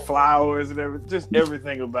 they got the flowers and everything. Just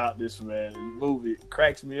everything about this, man. This movie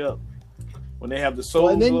cracks me up. When they have the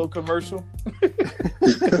Souls little commercial. And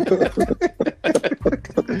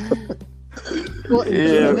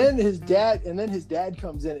then his dad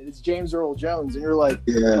comes in, and it's James Earl Jones, and you're like,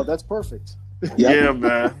 oh, that's perfect. Yeah,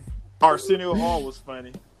 man. Arsenio Hall was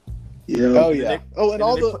funny. Yeah. Oh yeah. And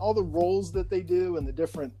all the roles that they do and the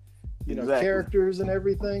different characters and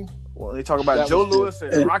everything. Well, they talk about Joe Louis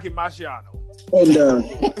and Rocky Marciano. And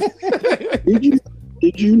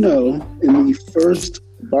did you know in the first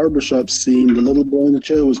barbershop scene, the little boy in the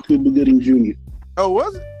chair was Cuba Gooding Jr.? Oh,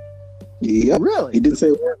 was it? Yeah. Really? He didn't say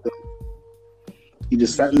a word. He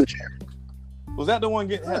just sat in the chair. Was that the one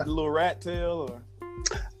had the little rat tail or?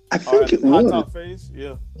 I think it was. Hot top face?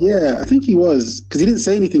 Yeah. Yeah, I think he was. Because he didn't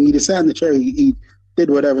say anything. He just sat in the chair. He did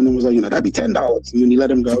whatever and then was like, that'd be $10. And then he let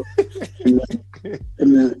him go. and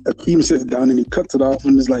then Akeem sits down and he cuts it off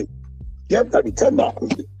and is like, yep, that'd be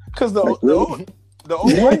 $10. Because the old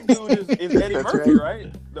white dude is Eddie Murphy,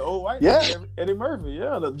 right? The old white dude, Eddie Murphy,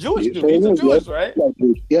 yeah. The Jewish dude. He's a Jewish, right?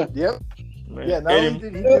 Yeah. Yep. Man, yeah, not only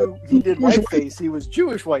did he did whiteface, he was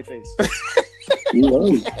Jewish whiteface. He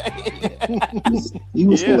was. He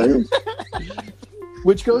was hilarious.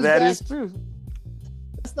 Which goes back. That is true.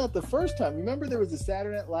 That's not the first time. Remember there was a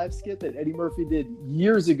Saturday Night Live skit that Eddie Murphy did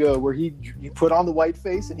years ago where he put on the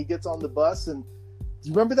whiteface and he gets on the bus. And do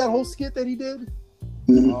you remember that whole skit that he did?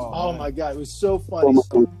 Mm-hmm. Oh my God, it was so funny.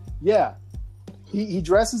 Yeah. He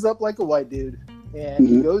dresses up like a white dude. And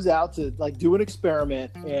he goes out to do an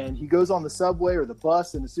experiment, and he goes on the subway or the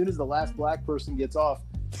bus, and as soon as the last black person gets off,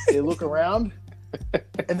 they look around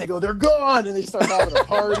and they go, they're gone, and they start having a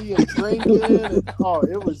party and drinking. And,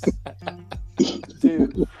 it was,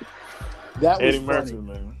 dude, that was Eddie funny. Murphy,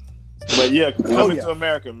 man. But yeah, Coming to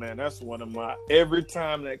America, man, that's one of my. Every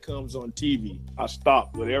time that comes on TV, I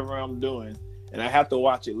stop whatever I'm doing, and I have to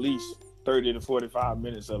watch at least 30 to 45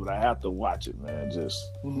 minutes of it. I have to watch it, man. Just.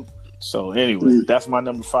 So anyway, that's my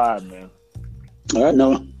number 5, man. All right,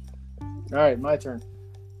 Noah. All right, my turn.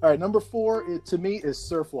 All right, number 4 to me is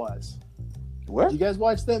Surfwise. What? Did you guys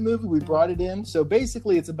watch that movie? We brought it in. So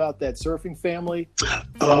basically, it's about that surfing family,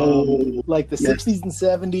 like the 60s and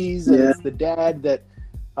 70s, and it's the dad that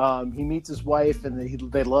he meets his wife, and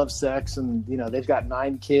they love sex, and they've got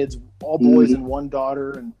 9 kids, all boys and 1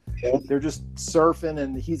 daughter, and they're just surfing,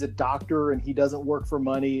 and he's a doctor, and he doesn't work for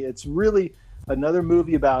money. It's really another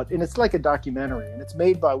movie about, and it's like a documentary, and it's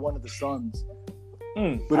made by one of the sons.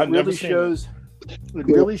 But it really shows It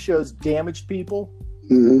really shows damaged people,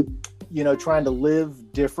 you know, trying to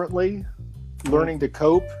live differently, learning to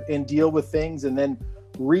cope and deal with things, and then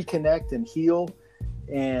reconnect and heal.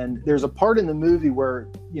 And there's a part in the movie where,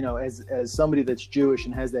 you know, as somebody that's Jewish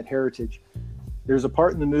and has that heritage, there's a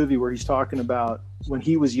part in the movie where he's talking about when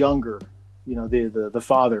he was younger, you know, the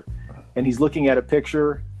father, and he's looking at a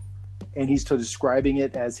picture and he's describing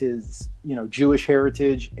it as his, you know, Jewish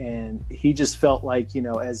heritage. And he just felt like, you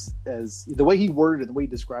know, as the way he worded it, the way he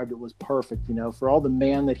described it was perfect, you know, for all the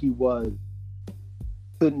man that he was,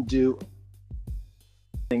 couldn't do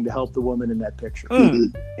anything to help the woman in that picture.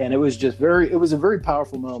 And it was just it was a very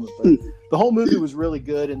powerful moment, but the whole movie was really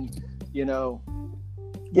good. And, you know,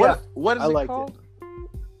 what is I it liked called?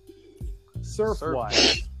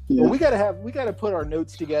 Surfwise. Well, we gotta put our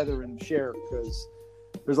notes together and share, because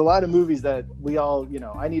there's a lot of movies that we all, you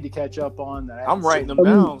know, I need to catch up on. That I'm writing them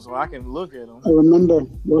down so I can look at them. I remember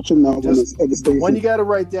watching that the one you got to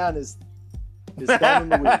write down is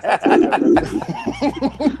Thelma and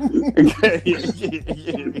Louise.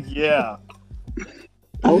 That's Yeah.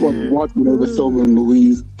 I was watching over Thelma and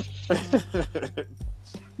Louise.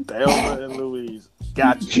 Thelma and Louise.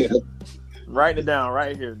 Gotcha. Yeah. Write it down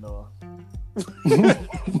right here, Noah.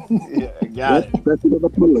 Yeah, got it. That's it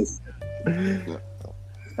up my list.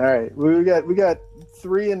 All right, we got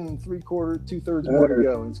 3 3/4, 2/3 more to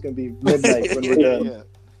go. It's gonna be midnight when we're done. Yeah.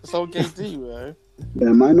 It's okay to you, man. Yeah,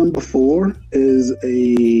 my number 4 is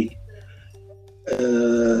it's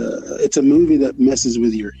a movie that messes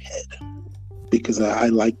with your head, because I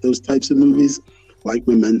like those types of movies, like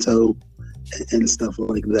Memento and stuff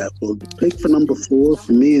like that. Well, the pick for number 4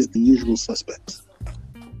 for me is The Usual Suspects.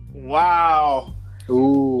 Wow.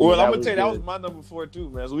 Ooh, Well, I'm gonna tell you that was my number 4 too,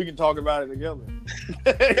 man. So we can talk about it together.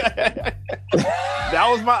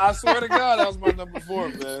 I swear to God, that was my number 4,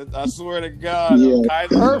 man. I swear to God. Yeah.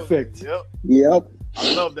 Perfect. Yep.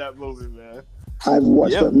 I love that movie, man. I've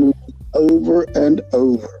watched that movie over and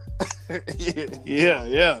over.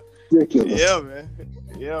 Yeah. Ridiculous.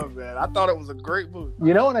 Yeah, man. I thought it was a great movie.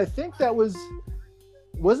 You know, and I think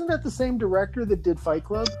wasn't that the same director that did Fight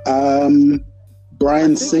Club?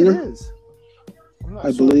 Bryan Singer, It is.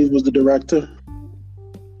 I believe, was the director.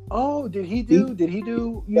 Oh, did he do?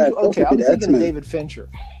 Yeah, okay, I was thinking X-Men. of David Fincher.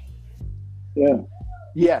 Yeah.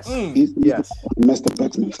 Yes. He's Yes. messed up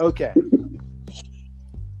X-Men. Okay.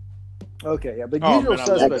 Okay, yeah, but Oh, Usual man, I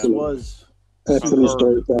love Suspects that. was Excellent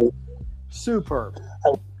storytelling. superb.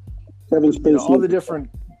 Kevin Spacey. You know, all the different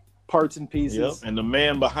parts and pieces. Yep. And the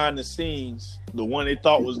man behind the scenes, the one they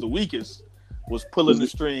thought was the weakest, was pulling the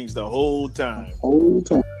strings the whole time. whole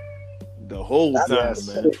time. The whole time, Yes.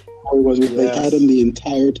 man. They had him the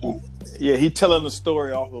entire time. Yeah, he telling the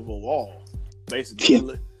story off of a wall, basically.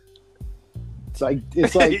 Yeah. It's like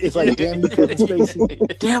damn you, Kevin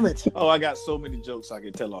Spacey. Damn it. Oh, I got so many jokes I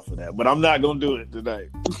can tell off of that, but I'm not gonna do it tonight.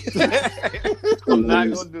 I'm not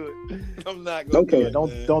gonna do it. I'm not gonna Okay. do it.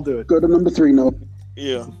 man. Don't do it. Go to number 3, no.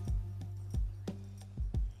 Yeah.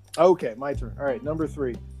 Okay, my turn. All right, number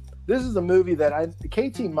 3. This is a movie that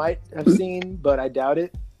KT might have seen, but I doubt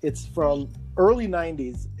it. It's from early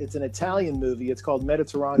 90s. It's an Italian movie. It's called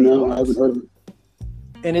Mediterranean. No, I haven't heard of it.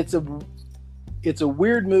 And it's a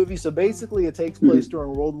weird movie. So basically it takes place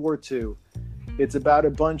during World War II. It's about a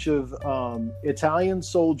bunch of Italian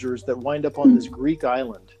soldiers that wind up on this Greek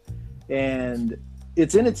island. And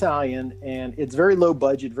it's in Italian, and it's very low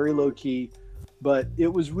budget, very low key. But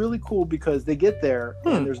it was really cool because they get there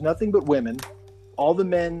and there's nothing but women. All the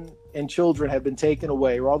men and children have been taken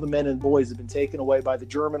away, or all the men and boys have been taken away by the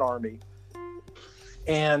German army.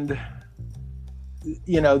 And,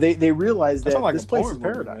 you know, they realize that like this a place porn is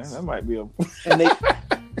movie, paradise. man. That might be a. And they,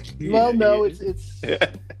 well, no, it's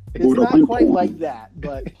not quite like that,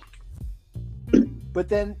 but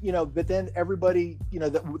then, you know, everybody, you know,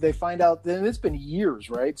 they find out, then it's been years,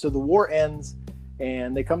 right? So the war ends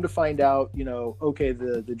and they come to find out, you know, okay,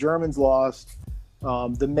 the Germans lost,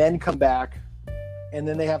 the men come back, and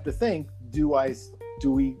then they have to think, do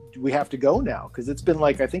we have to go now? Because it's been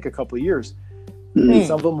like, I think a couple of years. And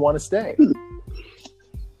some of them want to stay.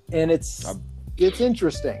 And it's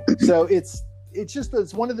interesting. So it's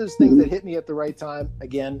one of those things that hit me at the right time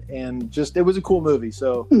again, and just it was a cool movie.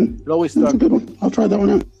 So it always That's stuck. a good one. I'll try that one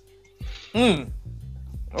out.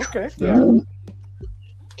 Okay. Yeah.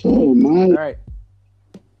 Okay, my All right.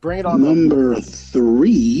 Bring it on. number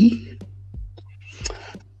 3. I'm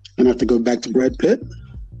gonna have to go back to Brad Pitt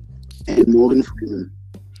and Morgan Freeman.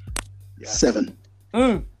 Yeah. 7.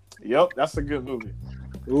 Yep, that's a good movie.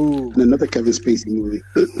 Ooh. And another Kevin Spacey movie.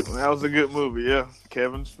 That was a good movie. Yeah,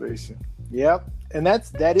 Kevin Spacey. Yep. And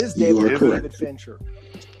that is You are David correct. Fincher.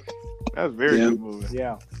 That's a very Yeah. good movie.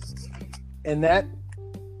 Yeah. And that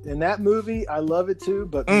movie, I love it too,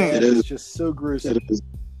 but man, it's just so gruesome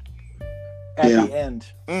at the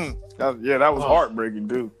end. That was heartbreaking,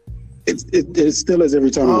 dude. It still is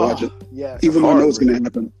every time I watch it. Yeah, even though I know it's going to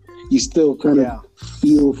happen, you still kind of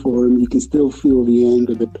feel for him. You can still feel the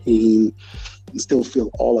anger, the pain, and still feel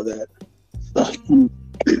all of that.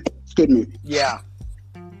 It's a good movie. Yeah.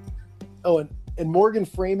 Oh, and Morgan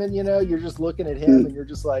Freeman, you're just looking at him and you're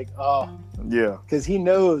just like, oh. Yeah. Because he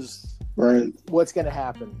knows what's going to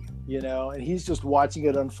happen, and he's just watching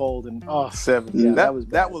it unfold. And 7. Yeah,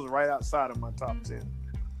 that was right outside of my top 10.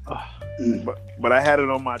 But I had it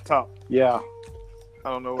on my top. Yeah. I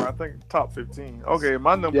don't know. I think top 15. Okay,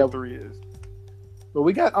 my number 3 is. But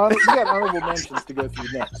we got honorable mentions to go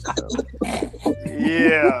through next. So.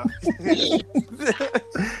 Yeah.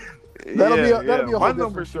 That'll be a whole my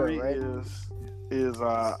number 3 show, right? is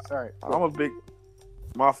Sorry. I'm a big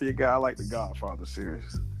mafia guy. I like the Godfather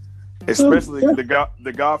series, especially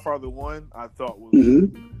the Godfather 1. I thought was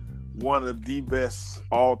one of the best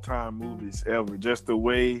all-time movies ever. Just the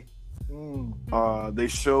way they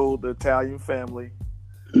showed the Italian family.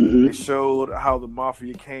 They showed how the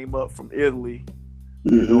mafia came up from Italy.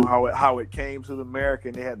 How it came to America,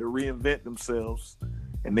 and they had to reinvent themselves,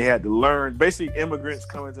 and they had to learn. Basically, immigrants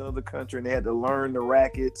coming to another country, and they had to learn the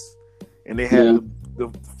rackets, and they had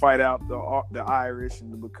to fight out the Irish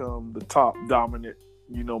and to become the top dominant,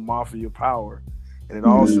 mafia power. And it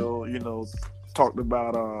also, talked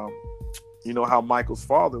about how Michael's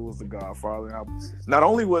father was the Godfather. How not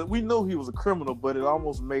only we knew he was a criminal, but it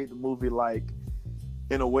almost made the movie like,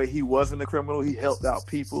 in a way, he wasn't a criminal. He helped out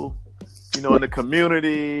people, in the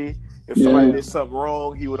community. If somebody did something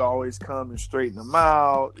wrong, he would always come and straighten them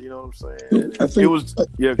out. You know what I'm saying? I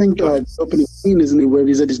think opening scene, isn't it, where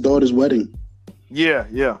he's at his daughter's wedding? Yeah.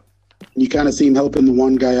 You kind of see him helping the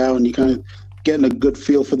one guy out, and you kind of getting a good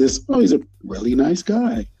feel for this. Oh, he's a really nice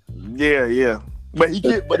guy. Yeah. But he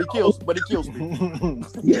kills people.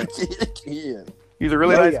 Yeah. He's a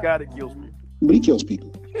really nice guy that kills people. But he kills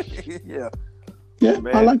people. Yeah,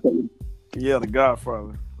 man. I like that one. Yeah, the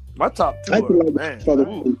Godfather. My top 2 are, man.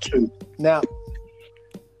 Now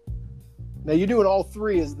you're doing all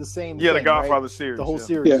 3 as the same thing, the Godfather right? series. The whole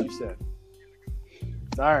series, you said.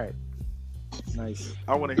 All right. Nice.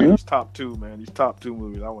 I want to hear these top 2, man. These top 2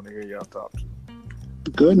 movies. I want to hear y'all top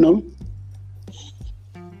 2. Good, no?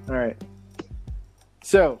 All right.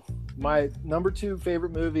 So, my number 2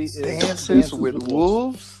 favorite movie is Dances with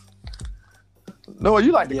Wolves. No,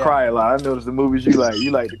 you like to cry a lot. I noticed the movies you like.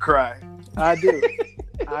 You like to cry. I do.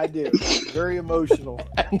 Very emotional.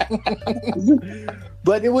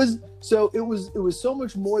 But it was so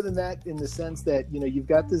much more than that, in the sense that, you've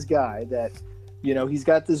got this guy that, he's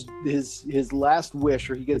got his last wish,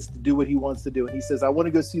 or he gets to do what he wants to do. And he says, I want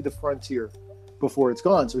to go see the frontier before it's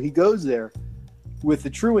gone. So he goes there with the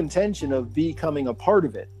true intention of becoming a part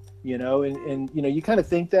of it, and you kind of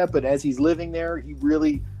think that, but as he's living there, he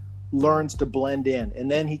really learns to blend in. And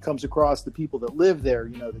then he comes across the people that live there,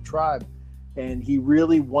 the tribe, and he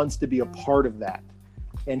really wants to be a part of that.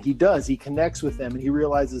 And he does. He connects with them, and he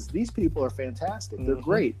realizes these people are fantastic. They're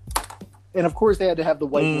great. And of course, they had to have the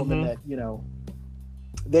white woman that,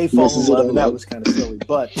 they fall in love, and that was kind of silly.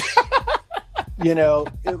 But, it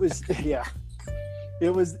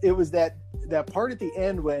was that part at the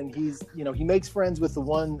end when he's, he makes friends with the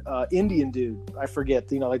one Indian dude. I forget,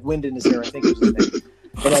 like wind in his hair, I think was his name.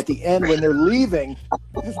 And at the end, when they're leaving,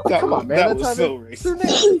 come on, man, that was so racist.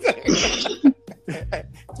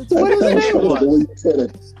 What his name was.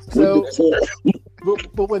 So,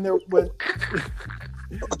 but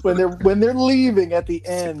when they're leaving at the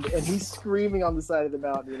end, and he's screaming on the side of the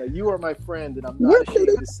mountain, you are my friend, and I'm not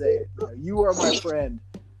ashamed to say it. You are my friend.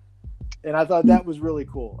 And I thought that was really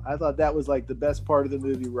cool. I thought that was like the best part of the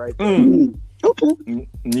movie right there. Okay.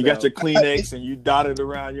 And you got your Kleenex and you dotted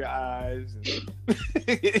around your eyes. And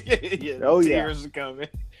tears are coming.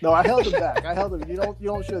 No, I held him back. You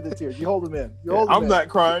don't show the tears. You hold them in. I'm not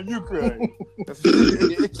crying. You crying.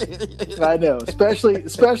 I know,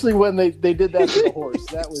 especially when they did that to the horse.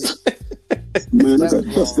 That was. Man, I got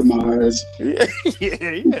dust in my eyes.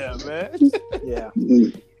 Yeah, man. Yeah.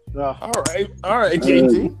 All right,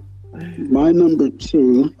 JT. My number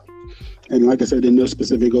 2, and like I said, in no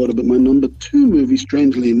specific order, but my number 2 movie,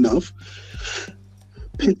 strangely enough,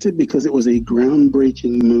 picked it because it was a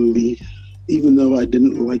groundbreaking movie, even though I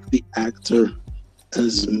didn't like the actor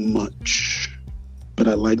as much, but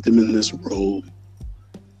I liked him in this role.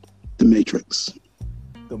 The Matrix.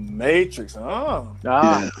 The Matrix, yeah.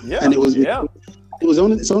 And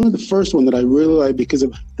it's only the first one that I really liked because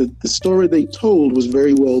of the story they told was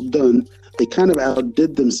very well done. They kind of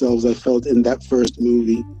outdid themselves, I felt, in that first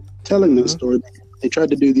movie telling that story. They tried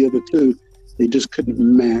to do the other two. They just couldn't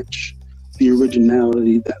match the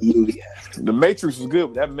originality that movie had. The Matrix was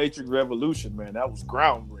good, but that Matrix Revolution, man, that was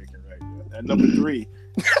groundbreaking right there. That number 3.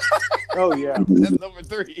 Oh yeah, that's number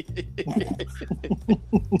 3.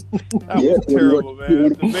 That was terrible,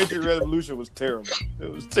 man. The Matrix Revolution was terrible.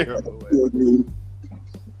 It was terrible, man.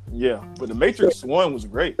 Yeah, but the Matrix 1 was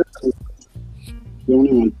great. The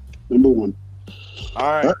only one, number 1.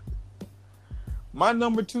 All right. My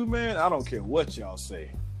number 2, man, I don't care what y'all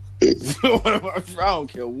say. I don't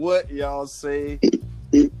care what y'all say.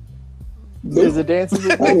 Is it Dancing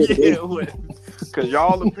with Wolves? Yeah, because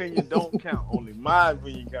y'all opinion don't count. Only my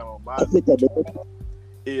opinion count. My opinion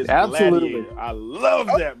is Absolutely. Gladiator. I love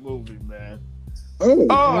that movie, man. Oh,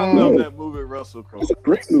 I love that movie, Russell Crowe. It's a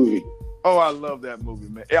great movie. Oh, I love that movie,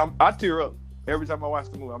 man. I tear up every time I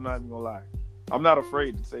watch the movie. I'm not even gonna lie. I'm not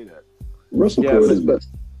afraid to say that. Russell Crowe is best.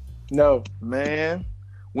 No, man.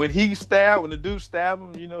 When the dude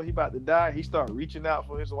stabbed him, he about to die. He started reaching out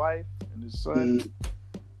for his wife and his son.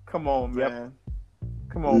 Come on, man.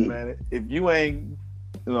 Come on, man. If you ain't,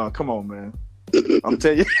 come on, man. I'm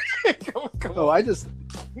telling you. come on. I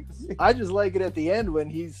just like it at the end when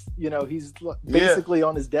he's basically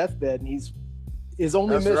on his deathbed and his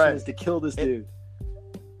only mission is to kill this dude.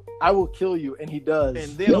 I will kill you, and he does.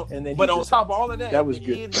 And then, but on top of all of that was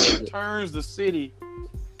good. He turns the city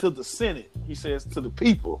to the Senate. He says to the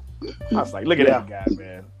people. I was like, look at that guy,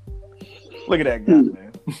 man. Look at that guy,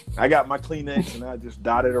 man. I got my Kleenex and I just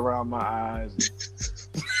dotted around my eyes.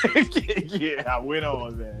 Yeah, I went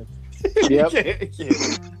on, man. Yep.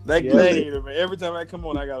 That Gladiator, man. Every time I come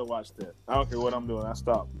on, I gotta watch that. I don't care what I'm doing. I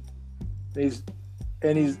stop. He's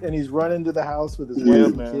running to the house with his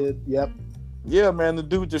wife and kid. Yep. Yeah, man. The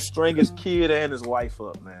dude just string his kid and his wife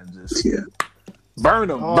up, man. Just burn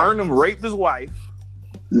him, raped his wife,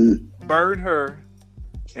 burned her,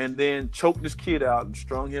 and then choked this kid out and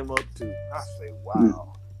strung him up too. I say,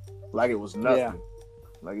 wow, like it was nothing. Yeah.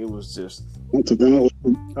 Like it was just.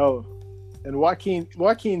 Oh, and Joaquin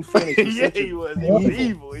Phoenix. He was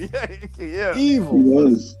evil. Yeah, evil. He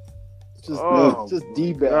was. Just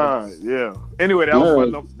D-bag. Yeah. Anyway, that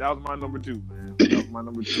was my number 2, man. That was my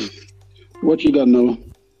number 2. What you got, Noah?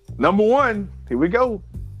 Number 1. Here we go.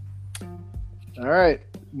 All right,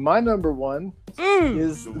 my number 1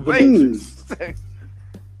 is the Matrix.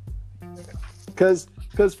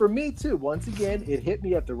 Because for me too, once again, it hit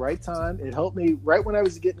me at the right time. It helped me right when I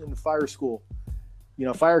was getting into fire school,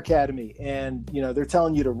 fire academy, and they're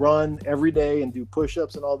telling you to run every day and do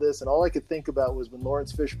push-ups and all this, and all I could think about was when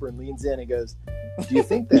Lawrence Fishburne leans in and goes, "Do you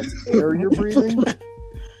think that's air you're breathing?"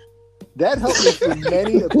 That helped me through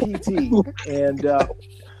many a PT, and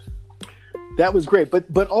that was great.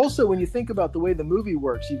 But also when you think about the way the movie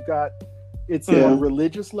works, you've got it's on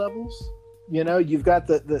religious levels. You've got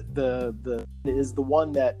the is the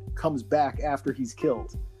one that comes back after he's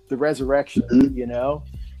killed, the resurrection,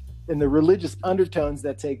 and the religious undertones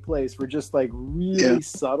that take place were just like really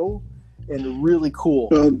subtle and really cool.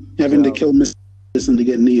 Having to kill Miss Anderson to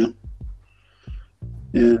get Neo.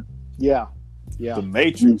 Yeah. The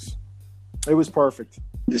Matrix. It was perfect.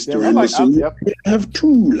 Mr. Anderson, you have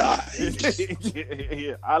 2 lives.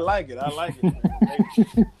 Yeah, I like it. All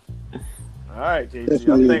right,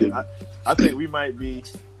 KG. I think we might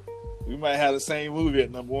have the same movie at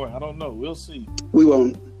number 1. I don't know. We'll see. We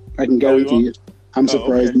won't. I can guarantee you. I'm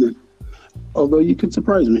surprised. Okay. Although you could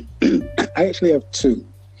surprise me. I actually have 2.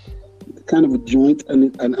 Kind of a joint,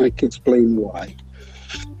 and I can explain why.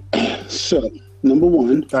 So, number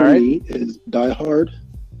 1 for me is Die Hard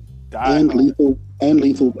and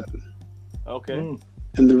Lethal Weapon. Okay.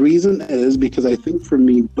 And the reason is because I think for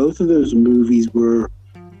me, both of those movies were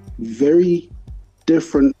very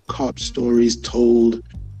different cop stories told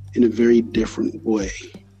in a very different way.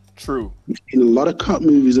 True. We've seen a lot of cop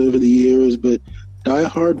movies over the years, but Die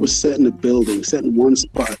Hard was set in a building, set in one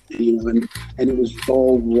spot, and it was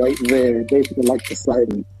all right there, basically like the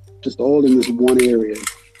sighting, just all in this one area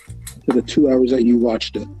for the 2 hours that you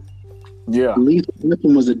watched it. Yeah. Lethal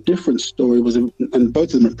Weapon was a different story. And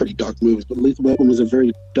both of them are pretty dark movies, but Lethal Weapon was a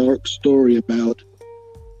very dark story about,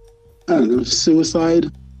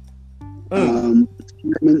 suicide,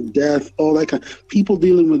 death, all that kind of people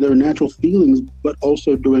dealing with their natural feelings, but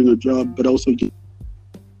also doing a job, but also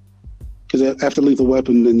because after Lethal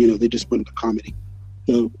Weapon, then they just went to comedy.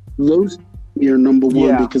 So those are number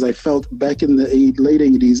 1 because I felt back in the late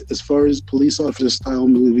 80s, as far as police officer style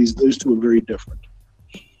movies, those two are very different.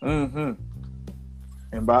 And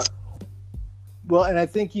and I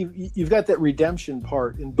think you've got that redemption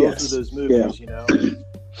part in both of those movies. Yeah.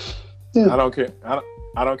 I don't care.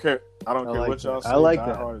 I don't care like what y'all say. I like Die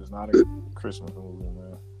that. Hard is not a Christmas movie,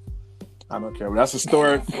 man. I don't care. But that's a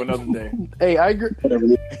story for another day. Hey, I agree. Whatever.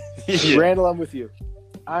 Yeah. Randall, I'm with you.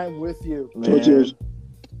 I'm with you. Man. What's yours?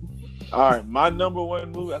 All right, my number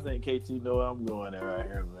one movie. I think KT know where I'm going there right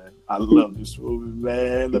here, man. I love this movie,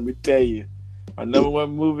 man. Let me tell you, my number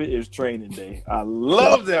one movie is Training Day. I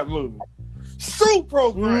love that movie. Super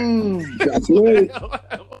program. That's right.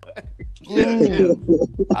 Yeah.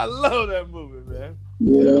 I love that movie, man.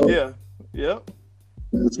 Yeah. Yep.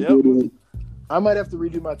 That's a Yep. good one. I might have to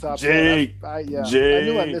redo my top Jake. 10. I knew I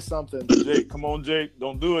Jake. missed something. Jake, come on, Jake.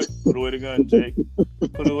 Don't do it. Put away the gun, Jake.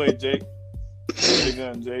 Put it away, Jake. Put away the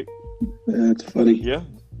gun, Jake. That's funny. Yeah.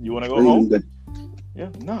 You want to go home? Yeah.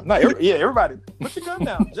 No. Everybody, put your gun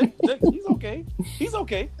down. Jake, he's okay. He's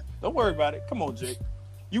okay. Don't worry about it. Come on, Jake.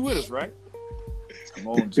 You with us, right? Come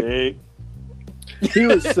on, Jake. He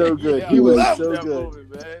was so good. Yeah, He was I love so that good. movie,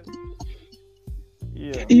 man.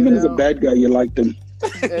 Yeah. Even as a know? bad guy, you liked him.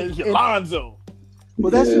 And- Lonzo. well,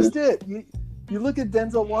 that's Yeah. just it. You look at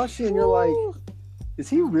Denzel Washington, you're like, is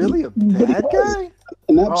he really a But he bad was. guy?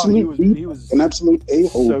 An Oh, absolute he was an absolute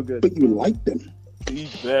a-hole, so good. but you liked him. The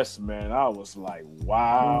best, man. I was like,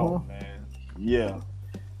 wow, man. Yeah.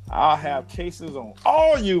 I'll have cases on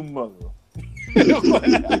all you mother.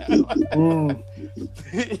 Mm.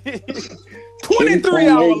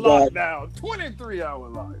 23-hour lockdown. 23-hour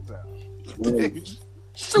lockdown.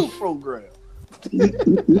 Shoot program.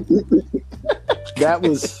 That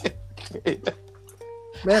was,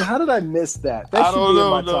 man. How did I miss that? That I should don't be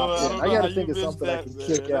know. in my top 10. I got to think of something I can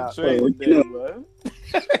kick out.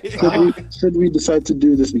 Should we decide to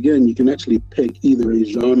do this again, you can actually pick either a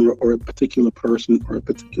genre or a particular person or a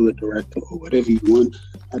particular director or whatever you want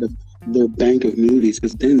out of their bank of movies.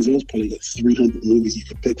 Because Denzel's probably got 300 movies you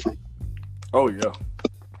could pick from. Oh, yeah.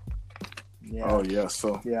 Yeah. Oh, yeah.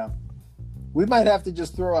 So, Yeah. We might have to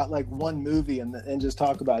just throw out like one movie and just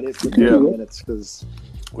talk about it for Yeah. 30 minutes because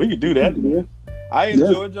we could do that. Yeah. I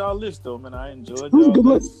enjoyed y'all list, though, man. I enjoyed That was a y'all good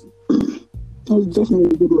look. list. That was definitely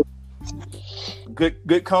a good look.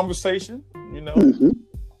 Good conversation, you know. Mhm.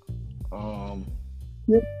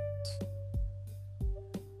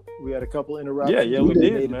 we had a couple interruptions. Yeah, we did.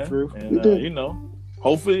 did, Made it man. through. And We did. you know,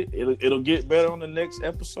 hopefully it'll get better on the next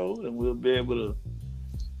episode, and we'll be able to,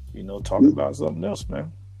 you know, talk about something else,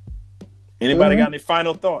 man. Anybody got any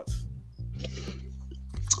final thoughts?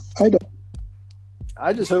 I don't.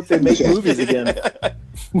 I just hope they make movies again.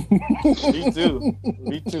 Me too.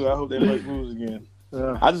 Me too. I hope they make moves again.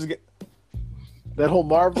 I just get. That whole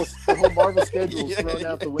Marvel schedule is thrown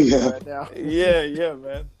out the window right now. Yeah,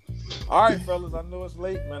 man. All right, fellas. I know it's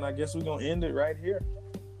late, man. I guess we're gonna end it right here.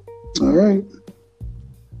 All right.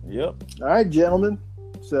 Yep. All right, gentlemen.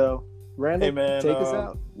 So, Randall, Hey, man. take us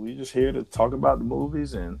out. We just here to talk about the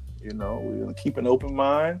movies, and you know, we're gonna keep an open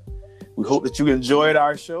mind. We hope that you enjoyed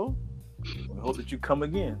our show. We hope that you come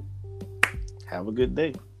again. Have a good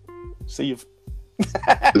day. See you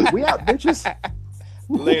We out, bitches.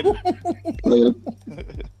 later. Later.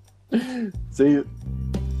 See you.